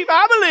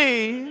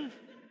believe.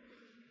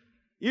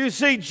 You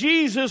see,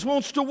 Jesus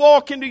wants to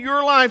walk into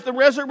your life. The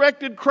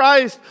resurrected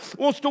Christ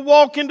wants to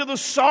walk into the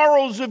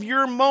sorrows of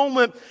your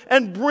moment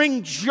and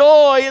bring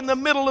joy in the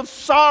middle of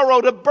sorrow,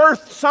 to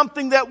birth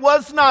something that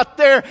was not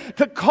there,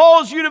 to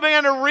cause you to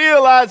begin to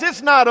realize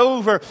it's not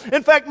over.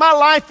 In fact, my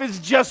life has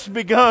just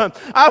begun.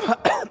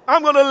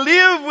 I'm going to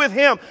live with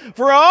Him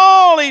for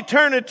all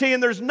eternity,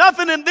 and there's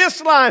nothing in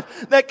this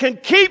life that can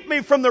keep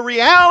me from the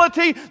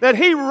reality that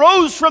He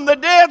rose from the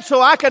dead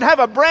so I could have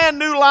a brand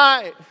new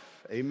life."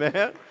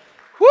 Amen.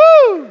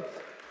 Woo!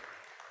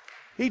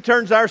 He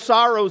turns our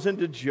sorrows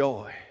into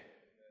joy.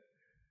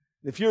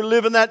 If you're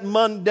living that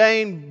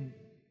mundane,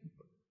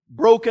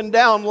 broken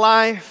down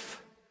life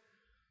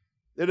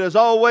that is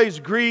always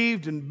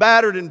grieved and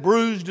battered and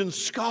bruised and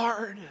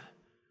scarred,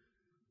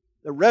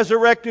 the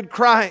resurrected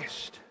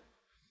Christ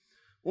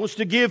wants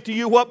to give to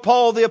you what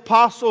Paul the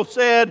Apostle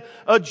said,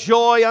 a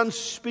joy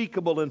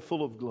unspeakable and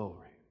full of glory.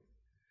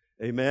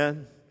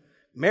 Amen.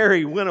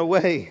 Mary went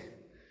away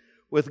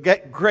with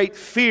great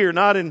fear,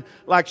 not in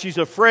like she's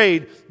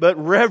afraid, but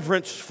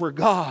reverence for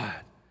God.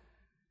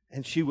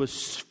 And she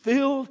was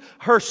filled,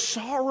 her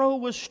sorrow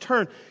was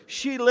turned.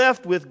 She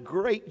left with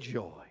great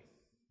joy.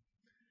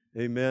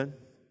 Amen.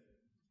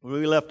 When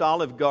we left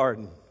Olive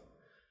Garden,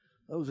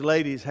 those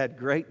ladies had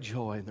great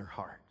joy in their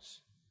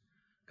hearts,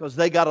 because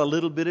they got a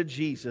little bit of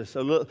Jesus,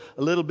 a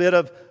little bit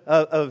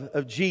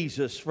of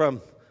Jesus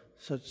from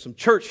some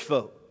church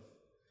folk.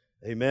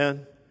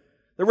 Amen.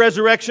 The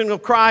resurrection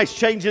of Christ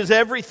changes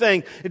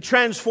everything. It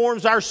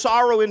transforms our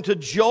sorrow into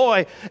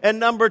joy. And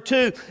number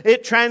two,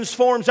 it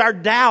transforms our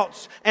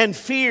doubts and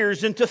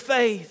fears into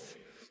faith.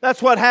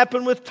 That's what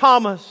happened with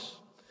Thomas.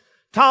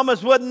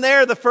 Thomas wasn't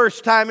there the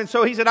first time, and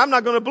so he said, "I'm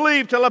not going to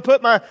believe till I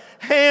put my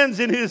hands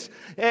in his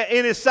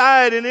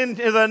side and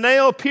into the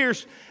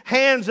nail-pierced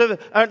hands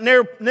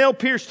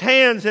nail-pierced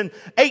hands." And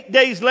 8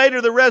 days later,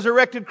 the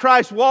resurrected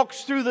Christ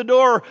walks through the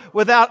door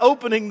without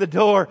opening the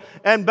door.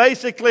 And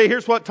basically,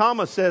 here's what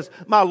Thomas says: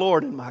 "My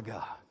Lord and my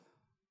God."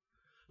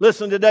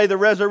 Listen, today, the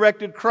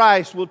resurrected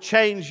Christ will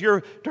turn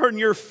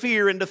your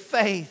fear into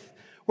faith,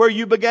 where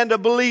you begin to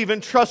believe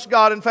and trust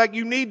God. In fact,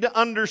 you need to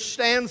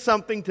understand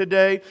something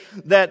today,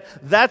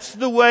 that's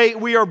the way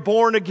we are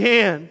born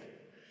again.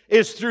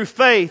 is through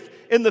faith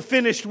in the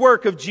finished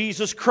work of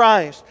Jesus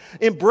Christ.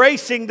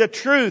 Embracing the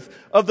truth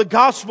of the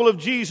gospel of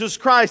Jesus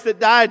Christ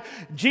that died.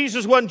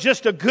 Jesus wasn't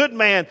just a good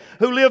man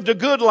who lived a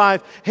good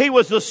life. He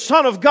was the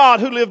Son of God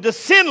who lived a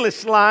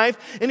sinless life.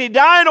 And He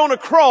died on a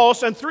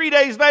cross, and 3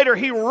 days later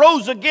He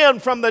rose again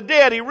from the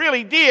dead. He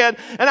really did.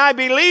 And I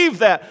believe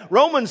that.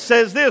 Romans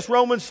says this,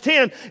 Romans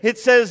 10, it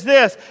says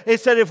this.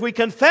 It said, if we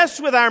confess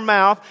with our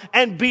mouth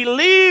and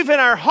believe in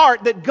our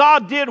heart that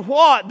God did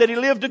what? That He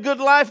lived a good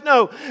life?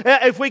 No.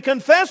 If we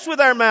confess with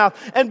our mouth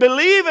and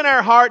believe in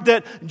our heart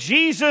that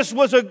Jesus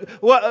was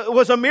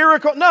a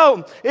miracle.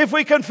 No. If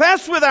we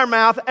confess with our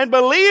mouth and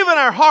believe in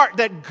our heart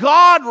that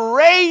God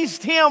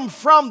raised Him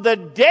from the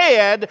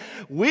dead,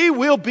 we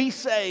will be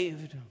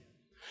saved.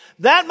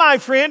 That, my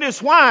friend,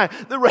 is why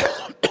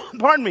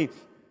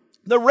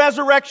the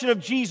resurrection of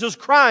Jesus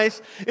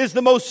Christ is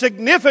the most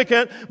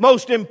significant,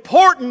 most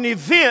important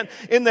event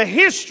in the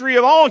history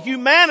of all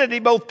humanity,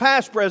 both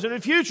past, present,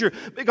 and future.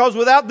 Because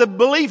without the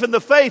belief and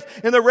the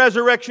faith in the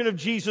resurrection of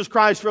Jesus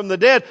Christ from the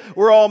dead,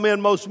 we're all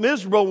men most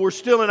miserable. We're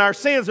still in our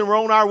sins and we're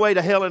on our way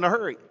to hell in a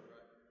hurry.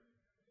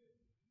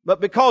 But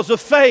because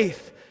of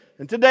faith,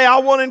 and today I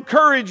want to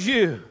encourage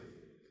you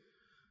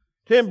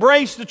to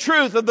embrace the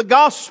truth of the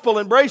gospel,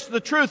 embrace the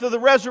truth of the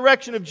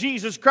resurrection of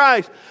Jesus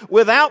Christ.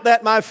 Without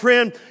that, my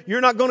friend,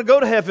 you're not going to go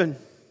to heaven.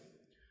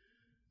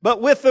 But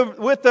with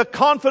the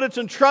confidence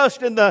and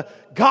trust in the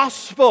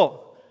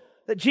gospel,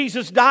 that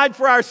Jesus died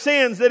for our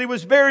sins, that He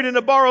was buried in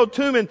a borrowed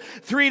tomb, and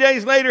 3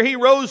 days later He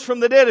rose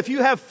from the dead. If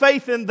you have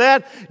faith in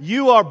that,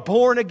 you are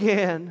born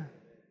again.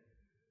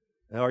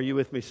 Now, are you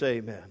with me? Say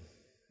amen.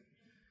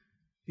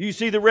 You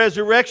see, the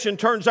resurrection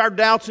turns our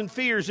doubts and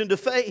fears into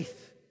faith.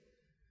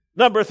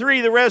 Number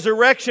 3, the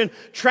resurrection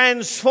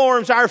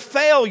transforms our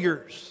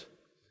failures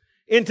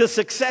into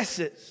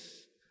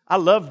successes. I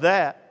love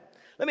that.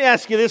 Let me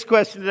ask you this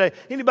question today.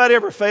 Anybody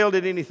ever failed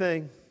at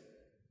anything?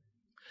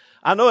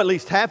 I know at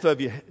least half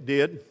of you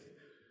did,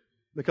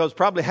 because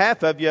probably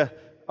half of you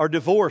are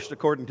divorced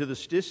according to the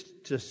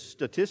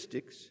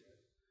statistics.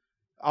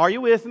 Are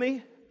you with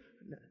me?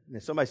 Now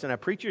somebody said, now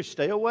preacher,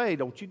 stay away.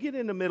 Don't you get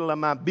in the middle of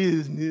my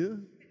business.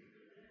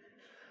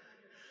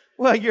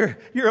 Well, you're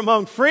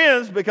among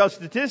friends, because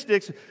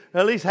statistics,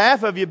 at least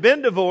half of you have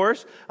been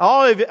divorced.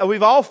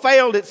 We've all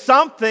failed at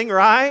something,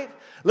 right?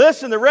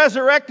 Listen, the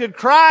resurrected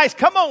Christ,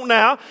 come on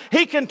now.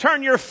 He can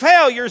turn your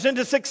failures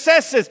into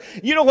successes.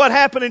 You know what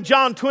happened in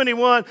John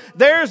 21?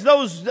 There's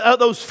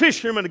those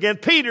fishermen again,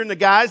 Peter and the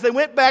guys. They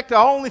went back to the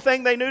only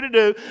thing they knew to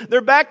do.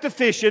 They're back to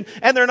fishing,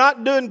 and they're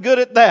not doing good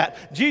at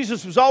that.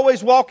 Jesus was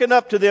always walking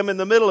up to them in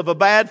the middle of a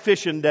bad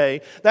fishing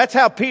day. That's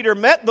how Peter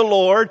met the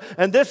Lord,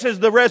 and this is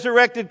the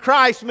resurrected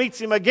Christ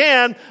meets him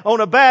again on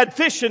a bad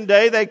fishing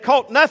day. They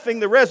caught nothing.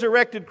 The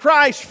resurrected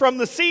Christ from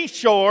the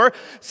seashore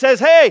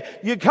says, hey,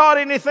 you caught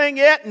anything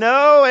yet?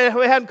 No,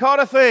 we hadn't caught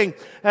a thing.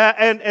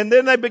 And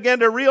then they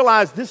began to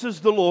realize this is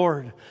the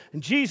Lord.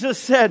 And Jesus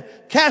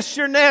said, cast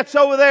your nets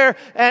over there.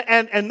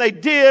 And they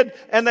did.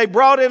 And they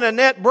brought in a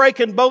net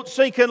breaking, boat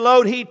sinking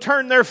load. He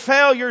turned their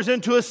failures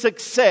into a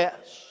success.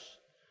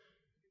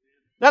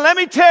 Now let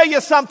me tell you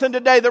something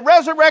today. The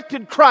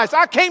resurrected Christ,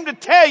 I came to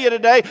tell you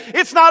today,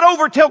 it's not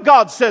over till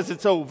God says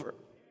it's over.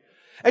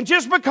 And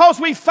just because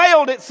we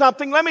failed at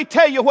something, let me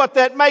tell you what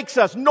that makes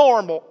us: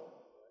 normal.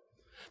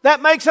 That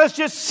makes us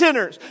just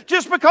sinners.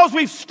 Just because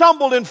we've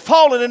stumbled and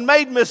fallen and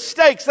made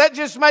mistakes, that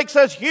just makes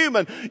us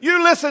human.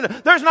 You listen,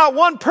 there's not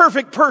one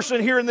perfect person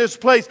here in this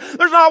place.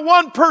 There's not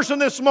one person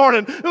this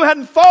morning who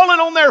hadn't fallen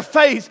on their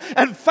face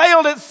and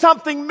failed at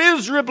something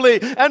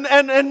miserably.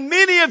 And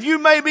many of you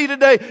may be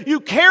today, you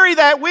carry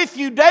that with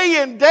you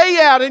day in, day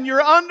out, and you're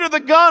under the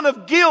gun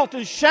of guilt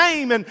and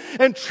shame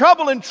and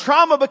trouble and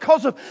trauma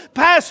because of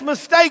past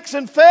mistakes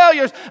and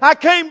failures. I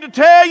came to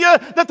tell you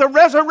that the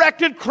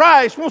resurrected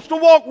Christ wants to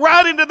walk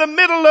right into the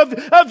middle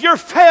of your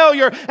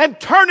failure and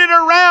turn it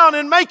around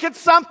and make it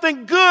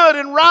something good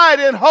and right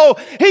and whole.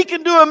 He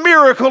can do a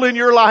miracle in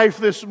your life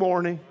this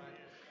morning.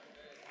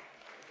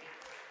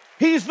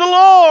 He's the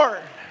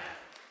Lord.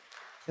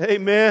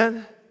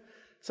 Amen.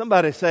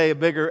 Somebody say a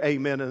bigger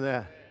amen than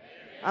that.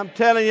 I'm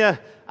telling you,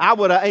 I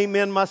would have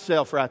amen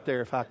myself right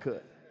there if I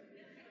could.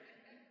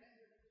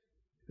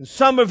 And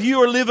some of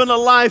you are living a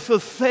life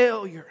of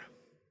failure.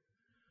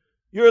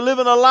 You're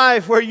living a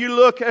life where you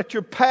look at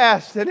your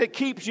past and it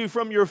keeps you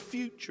from your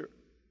future.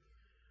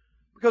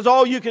 Because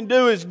all you can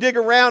do is dig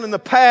around in the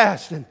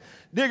past and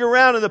dig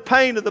around in the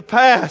pain of the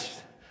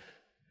past.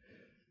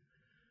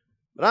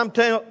 But I'm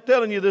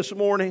telling you this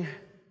morning,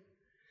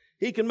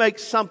 He can make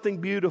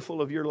something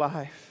beautiful of your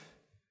life.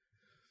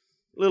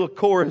 Little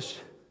chorus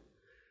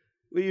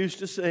we used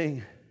to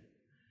sing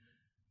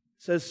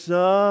says,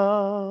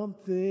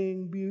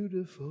 something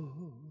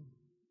beautiful,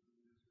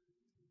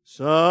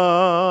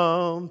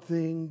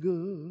 something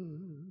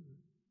good.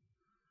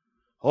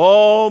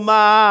 All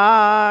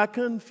my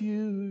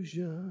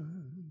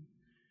confusion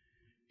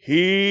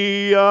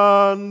He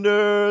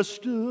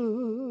understood.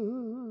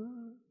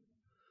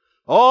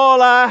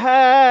 All I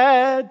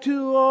had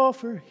to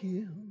offer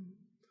Him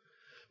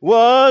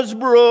was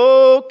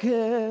brokenness.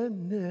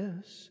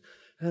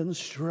 and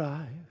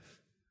strife,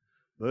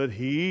 but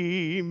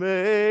He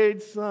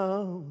made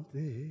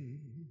something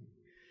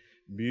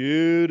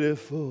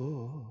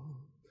beautiful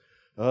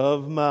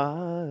of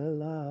my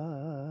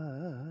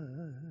life.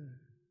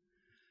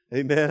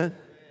 Amen.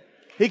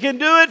 He can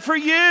do it for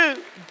you.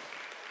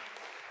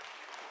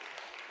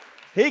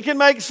 He can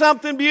make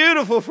something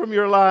beautiful from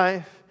your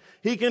life.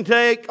 He can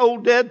take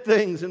old dead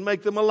things and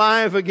make them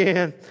alive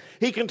again.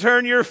 He can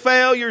turn your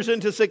failures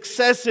into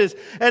successes.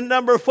 And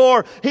number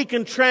 4, He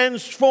can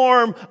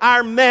transform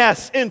our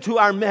mess into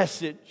our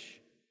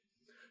message.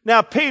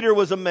 Now, Peter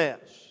was a mess.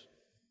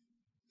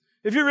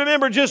 If you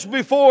remember, just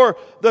before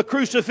the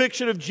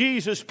crucifixion of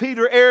Jesus,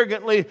 Peter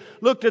arrogantly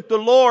looked at the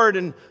Lord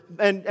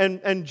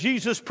and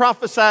Jesus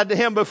prophesied to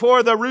him,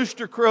 before the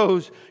rooster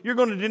crows, you're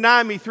going to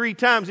deny me 3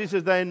 times. He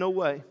says, there ain't no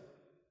way.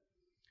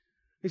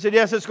 He said,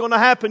 yes, it's going to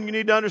happen. You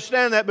need to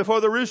understand that.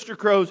 Before the rooster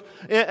crows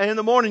in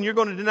the morning, you're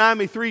going to deny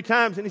me 3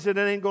 times. And he said,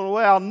 that ain't going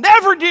away. I'll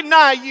never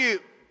deny you.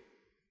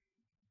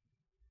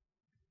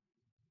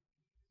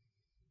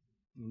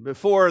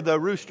 Before the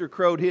rooster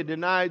crowed, he had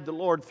denied the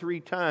Lord 3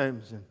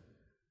 times. And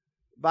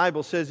the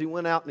Bible says he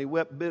went out and he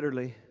wept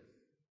bitterly.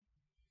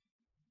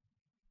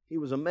 He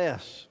was a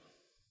mess.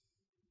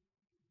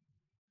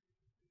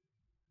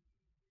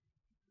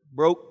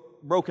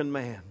 Broken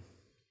man.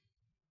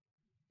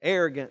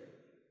 Arrogant.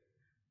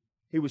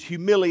 He was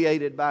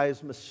humiliated by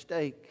his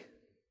mistake,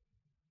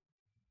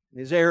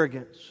 his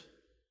arrogance.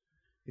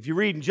 If you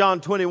read in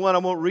John 21, I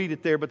won't read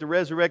it there, but the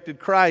resurrected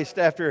Christ,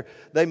 after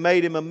they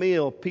made Him a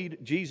meal,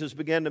 Jesus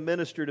began to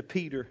minister to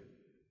Peter.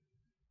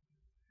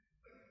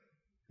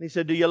 And He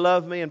said, do you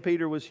love me? And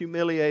Peter was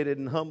humiliated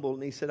and humbled.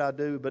 And he said, I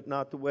do, but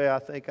not the way I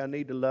think I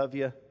need to love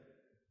you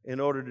in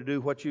order to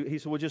do what you... He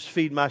said, well, just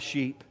feed my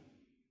sheep.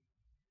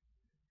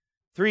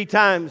 3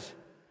 times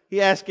he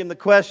asked Him the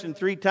question.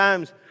 3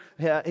 times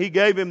He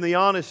gave him the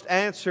honest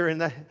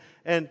answer.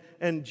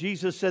 And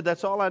Jesus said,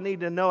 that's all I need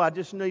to know. I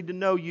just need to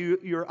know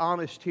you're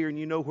honest here and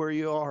you know where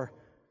you are.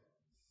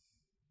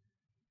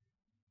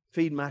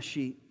 Feed my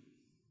sheep.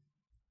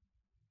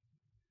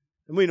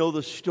 And we know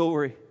the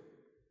story.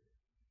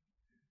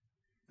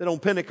 That on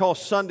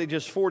Pentecost Sunday,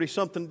 just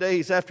 40-something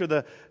days after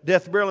the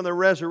death, burial, and the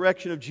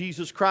resurrection of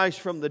Jesus Christ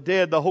from the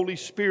dead, the Holy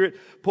Spirit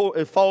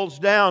falls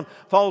down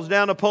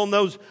upon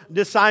those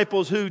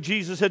disciples who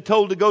Jesus had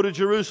told to go to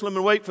Jerusalem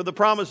and wait for the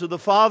promise of the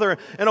Father.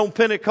 And on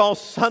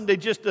Pentecost Sunday,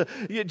 just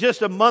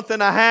a month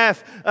and a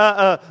half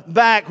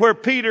back, where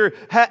Peter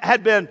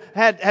had been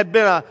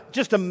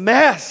just a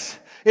mess.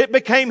 It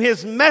became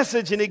his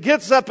message, and he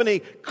gets up and he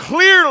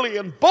clearly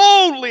and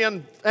boldly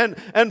and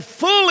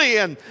fully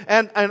and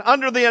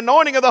under the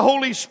anointing of the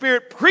Holy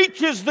Spirit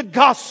preaches the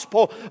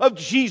gospel of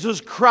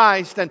Jesus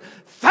Christ. And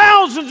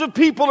thousands of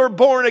people are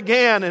born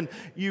again. And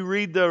you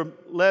read the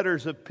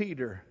letters of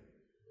Peter,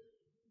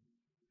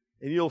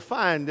 and you'll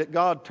find that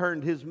God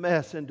turned his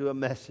mess into a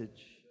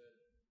message.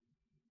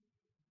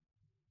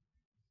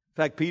 In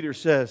fact, Peter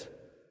says,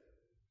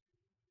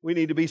 we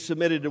need to be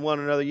submitted to one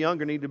another.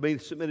 Younger need to be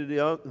submitted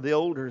to the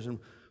elders, and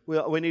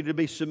we need to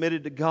be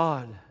submitted to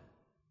God.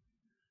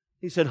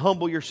 He said,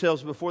 humble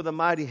yourselves before the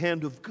mighty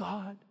hand of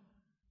God.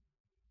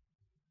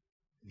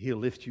 He'll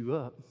lift you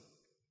up.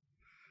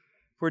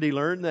 Where did he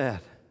learn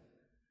that?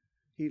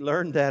 He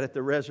learned that at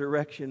the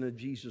resurrection of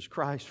Jesus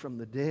Christ from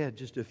the dead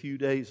just a few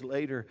days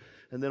later.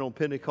 And then on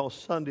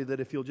Pentecost Sunday,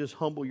 that if you'll just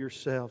humble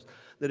yourselves,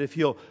 that if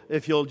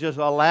you'll just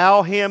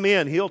allow Him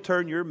in, He'll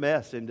turn your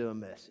mess into a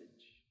message.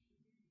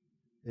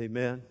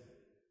 Amen.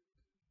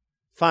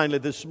 Finally,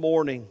 this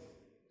morning,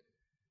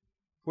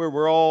 where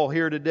we're all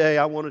here today,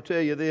 I want to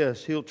tell you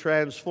this. He'll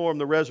transform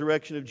the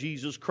resurrection of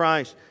Jesus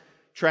Christ,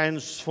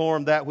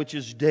 transform that which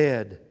is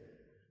dead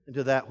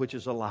into that which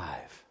is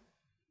alive.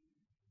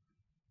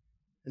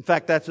 In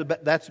fact,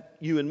 that's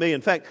you and me.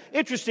 In fact,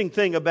 interesting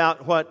thing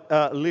about what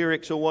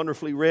Lyric so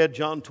wonderfully read,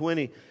 John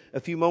 20, a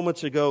few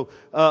moments ago.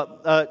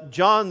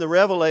 John the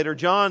Revelator,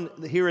 John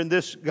here in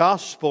this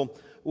gospel,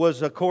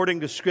 was, according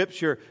to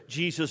Scripture,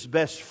 Jesus'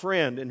 best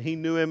friend, and he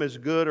knew him as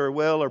good or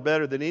well or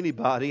better than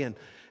anybody.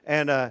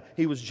 And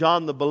he was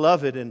John the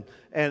Beloved,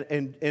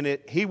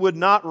 and he would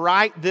not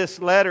write this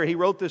letter. He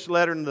wrote this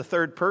letter in the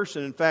third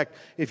person. In fact,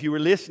 if you were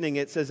listening,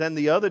 it says, and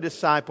the other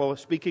disciple,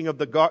 speaking of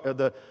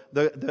the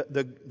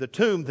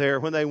tomb there,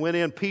 when they went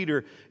in,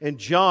 Peter and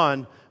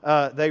John,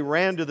 they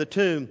ran to the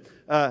tomb.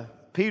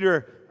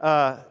 Peter,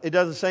 it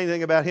doesn't say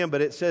anything about him,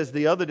 but it says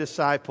the other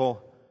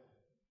disciple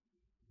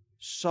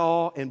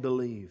saw and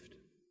believed.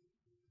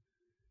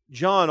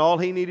 John, all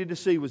he needed to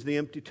see was the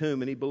empty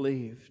tomb, and he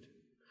believed.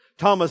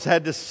 Thomas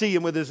had to see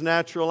Him with his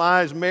natural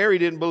eyes. Mary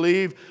didn't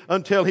believe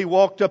until he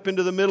walked up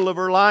into the middle of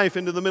her life,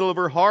 into the middle of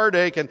her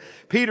heartache. And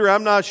Peter,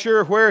 I'm not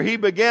sure where he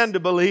began to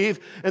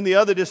believe. And the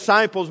other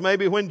disciples,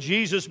 maybe when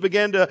Jesus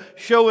began to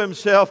show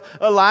Himself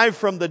alive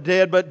from the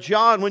dead. But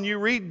John, when you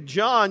read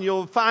John,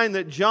 you'll find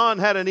that John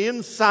had an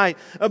insight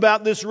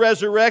about this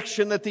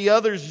resurrection that the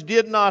others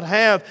did not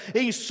have.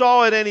 He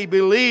saw it and he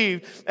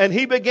believed. And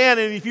he began,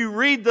 and if you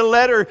read the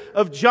letter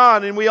of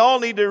John, and we all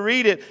need to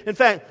read it. In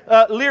fact,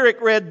 Lyric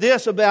read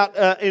this about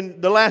about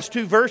in the last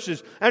two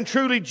verses. And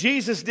truly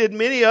Jesus did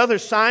many other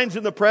signs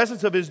in the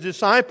presence of His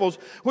disciples,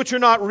 which are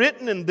not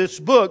written in this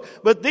book,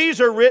 but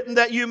these are written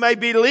that you may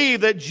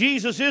believe that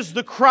Jesus is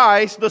the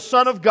Christ, the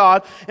Son of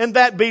God, and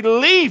that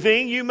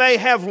believing you may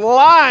have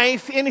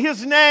life in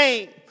His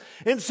name.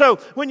 And so,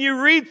 when you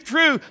read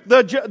through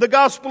the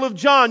Gospel of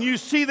John, you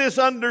see this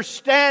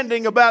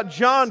understanding about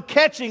John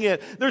catching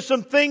it. There's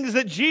some things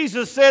that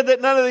Jesus said that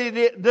none of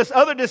the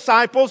other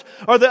disciples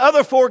or the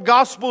other four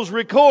Gospels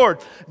record.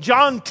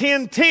 John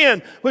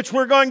 10:10, which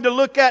we're going to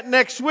look at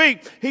next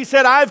week. He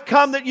said, I've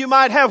come that you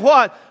might have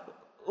what?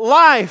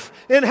 Life,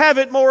 and have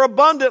it more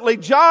abundantly.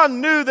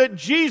 John knew that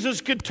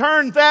Jesus could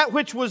turn that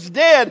which was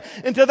dead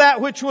into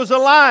that which was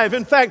alive.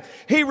 In fact,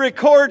 he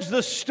records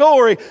the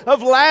story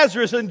of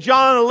Lazarus in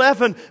John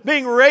 11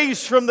 being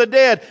raised from the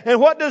dead. And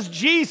what does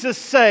Jesus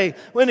say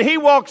when He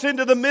walks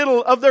into the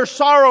middle of their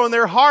sorrow and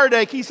their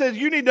heartache? He says,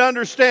 you need to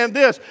understand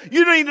this.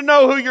 You need to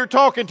know who you're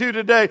talking to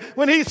today.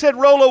 When He said,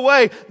 roll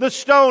away the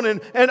stone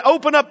and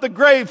open up the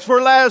graves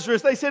for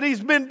Lazarus, they said,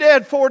 he's been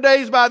dead 4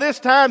 days by this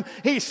time.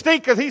 He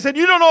stinketh. He said,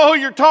 you don't know who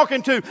you're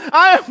talking to.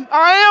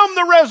 I am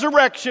the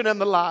resurrection and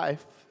the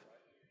life.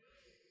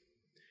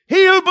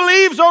 He who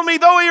believes on me,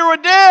 though he were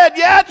dead,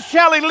 yet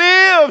shall he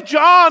live.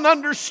 John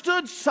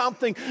understood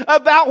something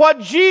about what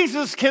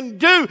Jesus can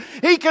do.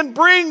 He can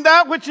bring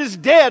that which is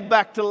dead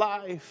back to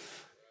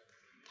life.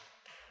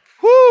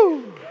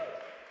 Whew.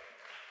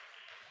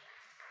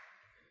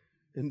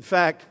 In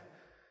fact,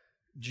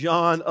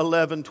 John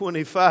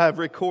 11:25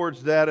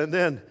 records that, and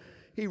then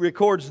he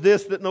records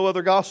this that no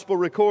other gospel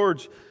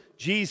records.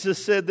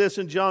 Jesus said this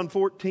in John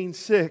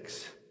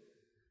 14:6.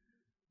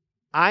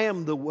 I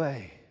am the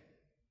way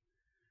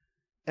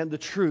and the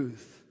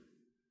truth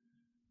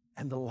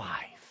and the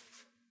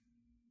life.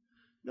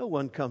 No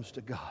one comes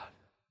to God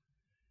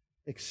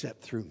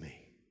except through me.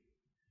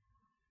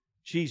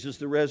 Jesus,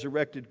 the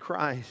resurrected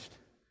Christ,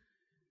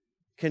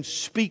 can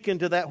speak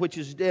into that which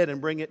is dead and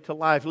bring it to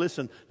life.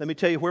 Listen, let me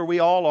tell you where we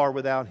all are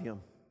without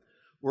Him.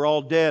 We're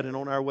all dead and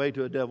on our way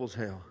to a devil's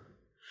hell.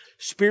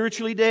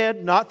 Spiritually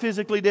dead, not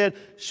physically dead,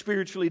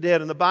 spiritually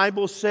dead. And the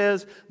Bible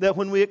says that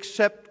when we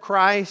accept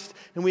Christ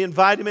and we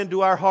invite Him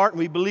into our heart and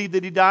we believe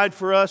that He died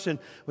for us and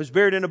was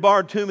buried in a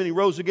borrowed tomb and He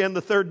rose again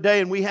the third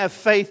day and we have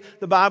faith,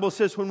 the Bible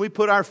says when we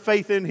put our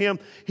faith in Him,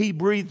 He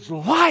breathes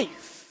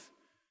life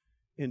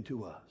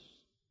into us.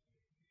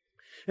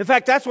 In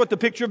fact, that's what the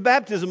picture of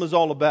baptism is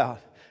all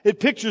about. It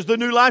pictures the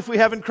new life we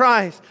have in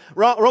Christ.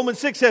 Romans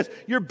 6 says,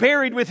 you're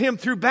buried with Him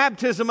through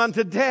baptism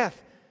unto death.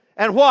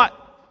 And what?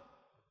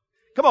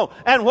 Come on.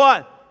 And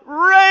what?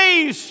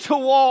 Raised to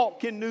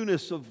walk in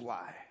newness of life.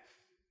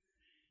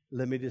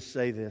 Let me just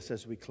say this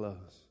as we close.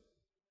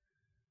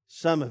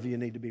 Some of you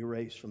need to be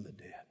raised from the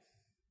dead.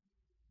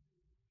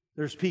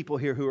 There's people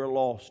here who are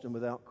lost and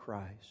without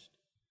Christ.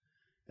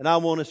 And I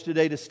want us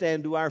today to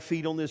stand to our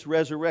feet on this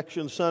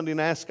Resurrection Sunday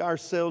and ask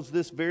ourselves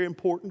this very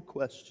important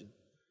question.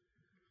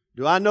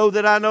 Do I know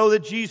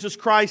that Jesus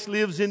Christ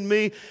lives in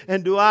me?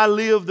 And do I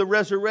live the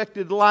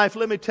resurrected life?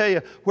 Let me tell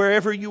you,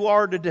 wherever you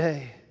are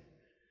today,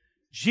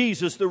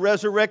 Jesus, the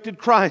resurrected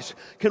Christ,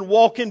 can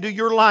walk into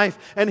your life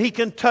and He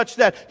can touch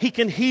that. He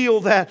can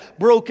heal that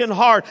broken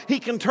heart. He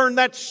can turn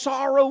that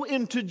sorrow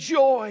into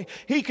joy.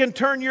 He can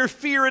turn your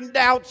fear and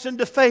doubts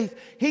into faith.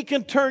 He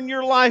can turn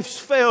your life's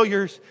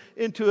failures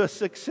into a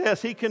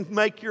success. He can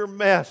make your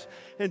mess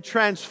and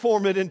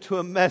transform it into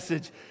a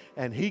message.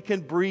 And He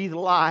can breathe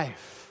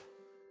life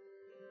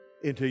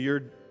into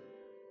your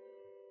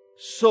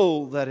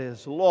soul that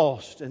is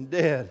lost and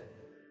dead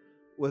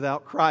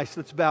without Christ.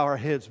 Let's bow our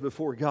heads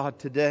before God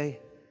today.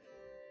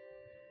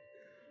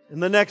 In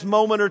the next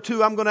moment or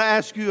two, I'm going to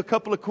ask you a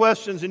couple of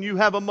questions, and you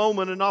have a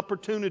moment, an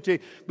opportunity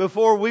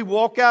before we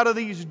walk out of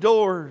these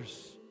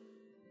doors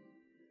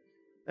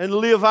and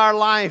live our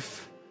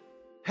life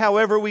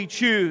however we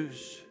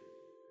choose.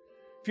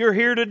 If you're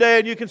here today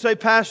and you can say,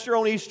 Pastor,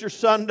 on Easter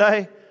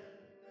Sunday,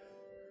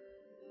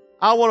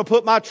 I want to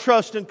put my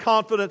trust and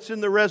confidence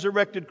in the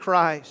resurrected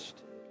Christ.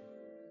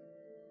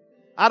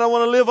 I don't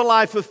want to live a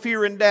life of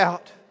fear and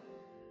doubt.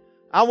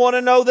 I want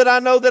to know that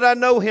I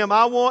know Him.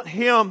 I want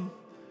Him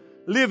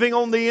living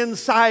on the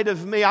inside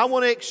of me. I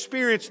want to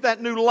experience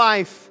that new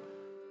life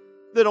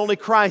that only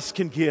Christ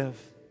can give.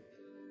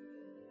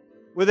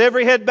 With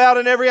every head bowed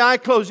and every eye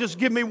closed, just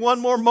give me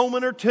one more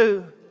moment or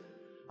two.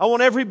 I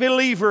want every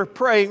believer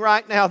praying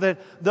right now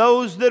that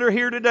those that are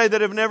here today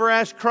that have never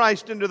asked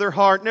Christ into their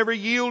heart, never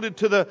yielded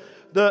to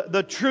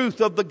the truth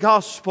of the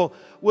gospel,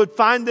 would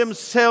find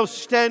themselves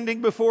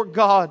standing before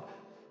God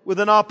with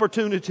an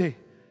opportunity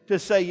to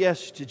say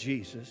yes to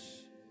Jesus.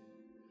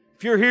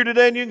 If you're here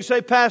today and you can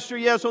say, Pastor,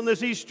 yes, on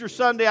this Easter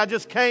Sunday I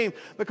just came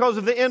because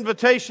of the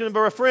invitation of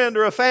a friend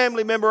or a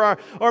family member,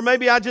 or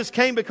maybe I just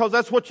came because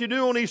that's what you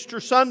do on Easter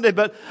Sunday,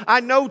 but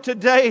I know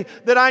today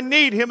that I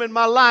need Him in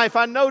my life.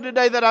 I know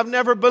today that I've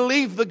never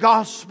believed the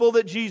gospel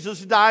that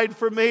Jesus died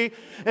for me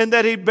and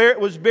that He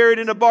was buried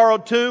in a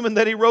borrowed tomb and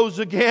that He rose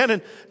again.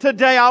 And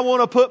today I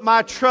want to put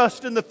my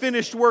trust in the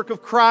finished work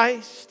of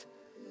Christ.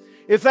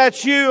 If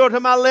that's you, or to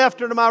my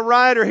left or to my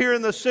right or here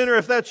in the center,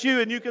 if that's you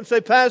and you can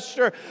say,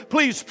 Pastor,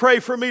 please pray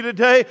for me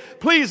today.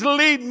 Please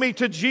lead me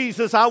to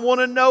Jesus. I want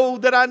to know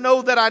that I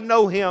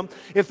know Him.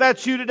 If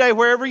that's you today,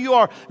 wherever you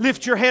are,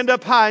 lift your hand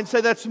up high and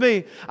say, that's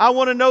me. I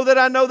want to know that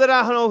I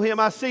know Him.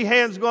 I see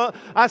hands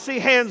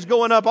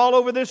going up all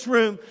over this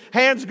room.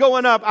 Hands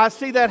going up. I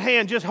see that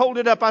hand. Just hold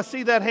it up. I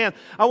see that hand.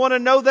 I want to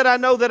know that I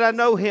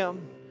know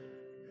Him.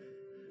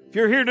 If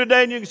you're here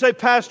today and you can say,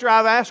 Pastor,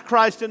 I've asked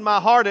Christ in my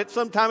heart at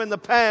some time in the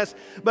past,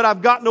 but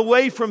I've gotten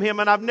away from Him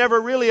and I've never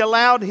really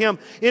allowed Him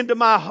into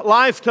my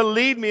life to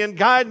lead me and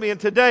guide me. And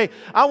today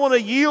I want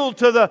to yield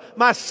to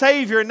my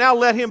Savior and now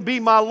let Him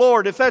be my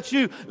Lord. If that's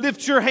you,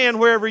 lift your hand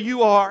wherever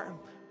you are.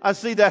 I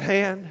see that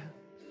hand.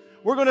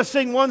 We're going to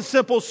sing one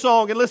simple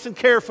song, and listen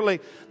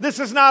carefully.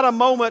 This is not a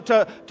moment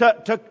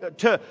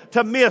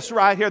to miss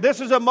right here.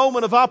 This is a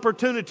moment of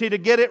opportunity to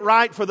get it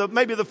right for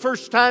maybe the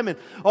first time in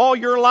all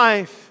your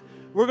life.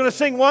 We're going to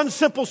sing one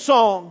simple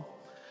song.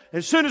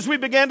 As soon as we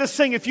began to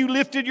sing, if you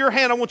lifted your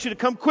hand, I want you to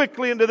come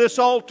quickly into this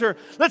altar.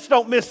 Let's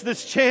don't miss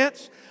this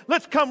chance.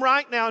 Let's come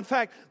right now. In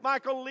fact,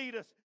 Michael, lead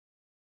us.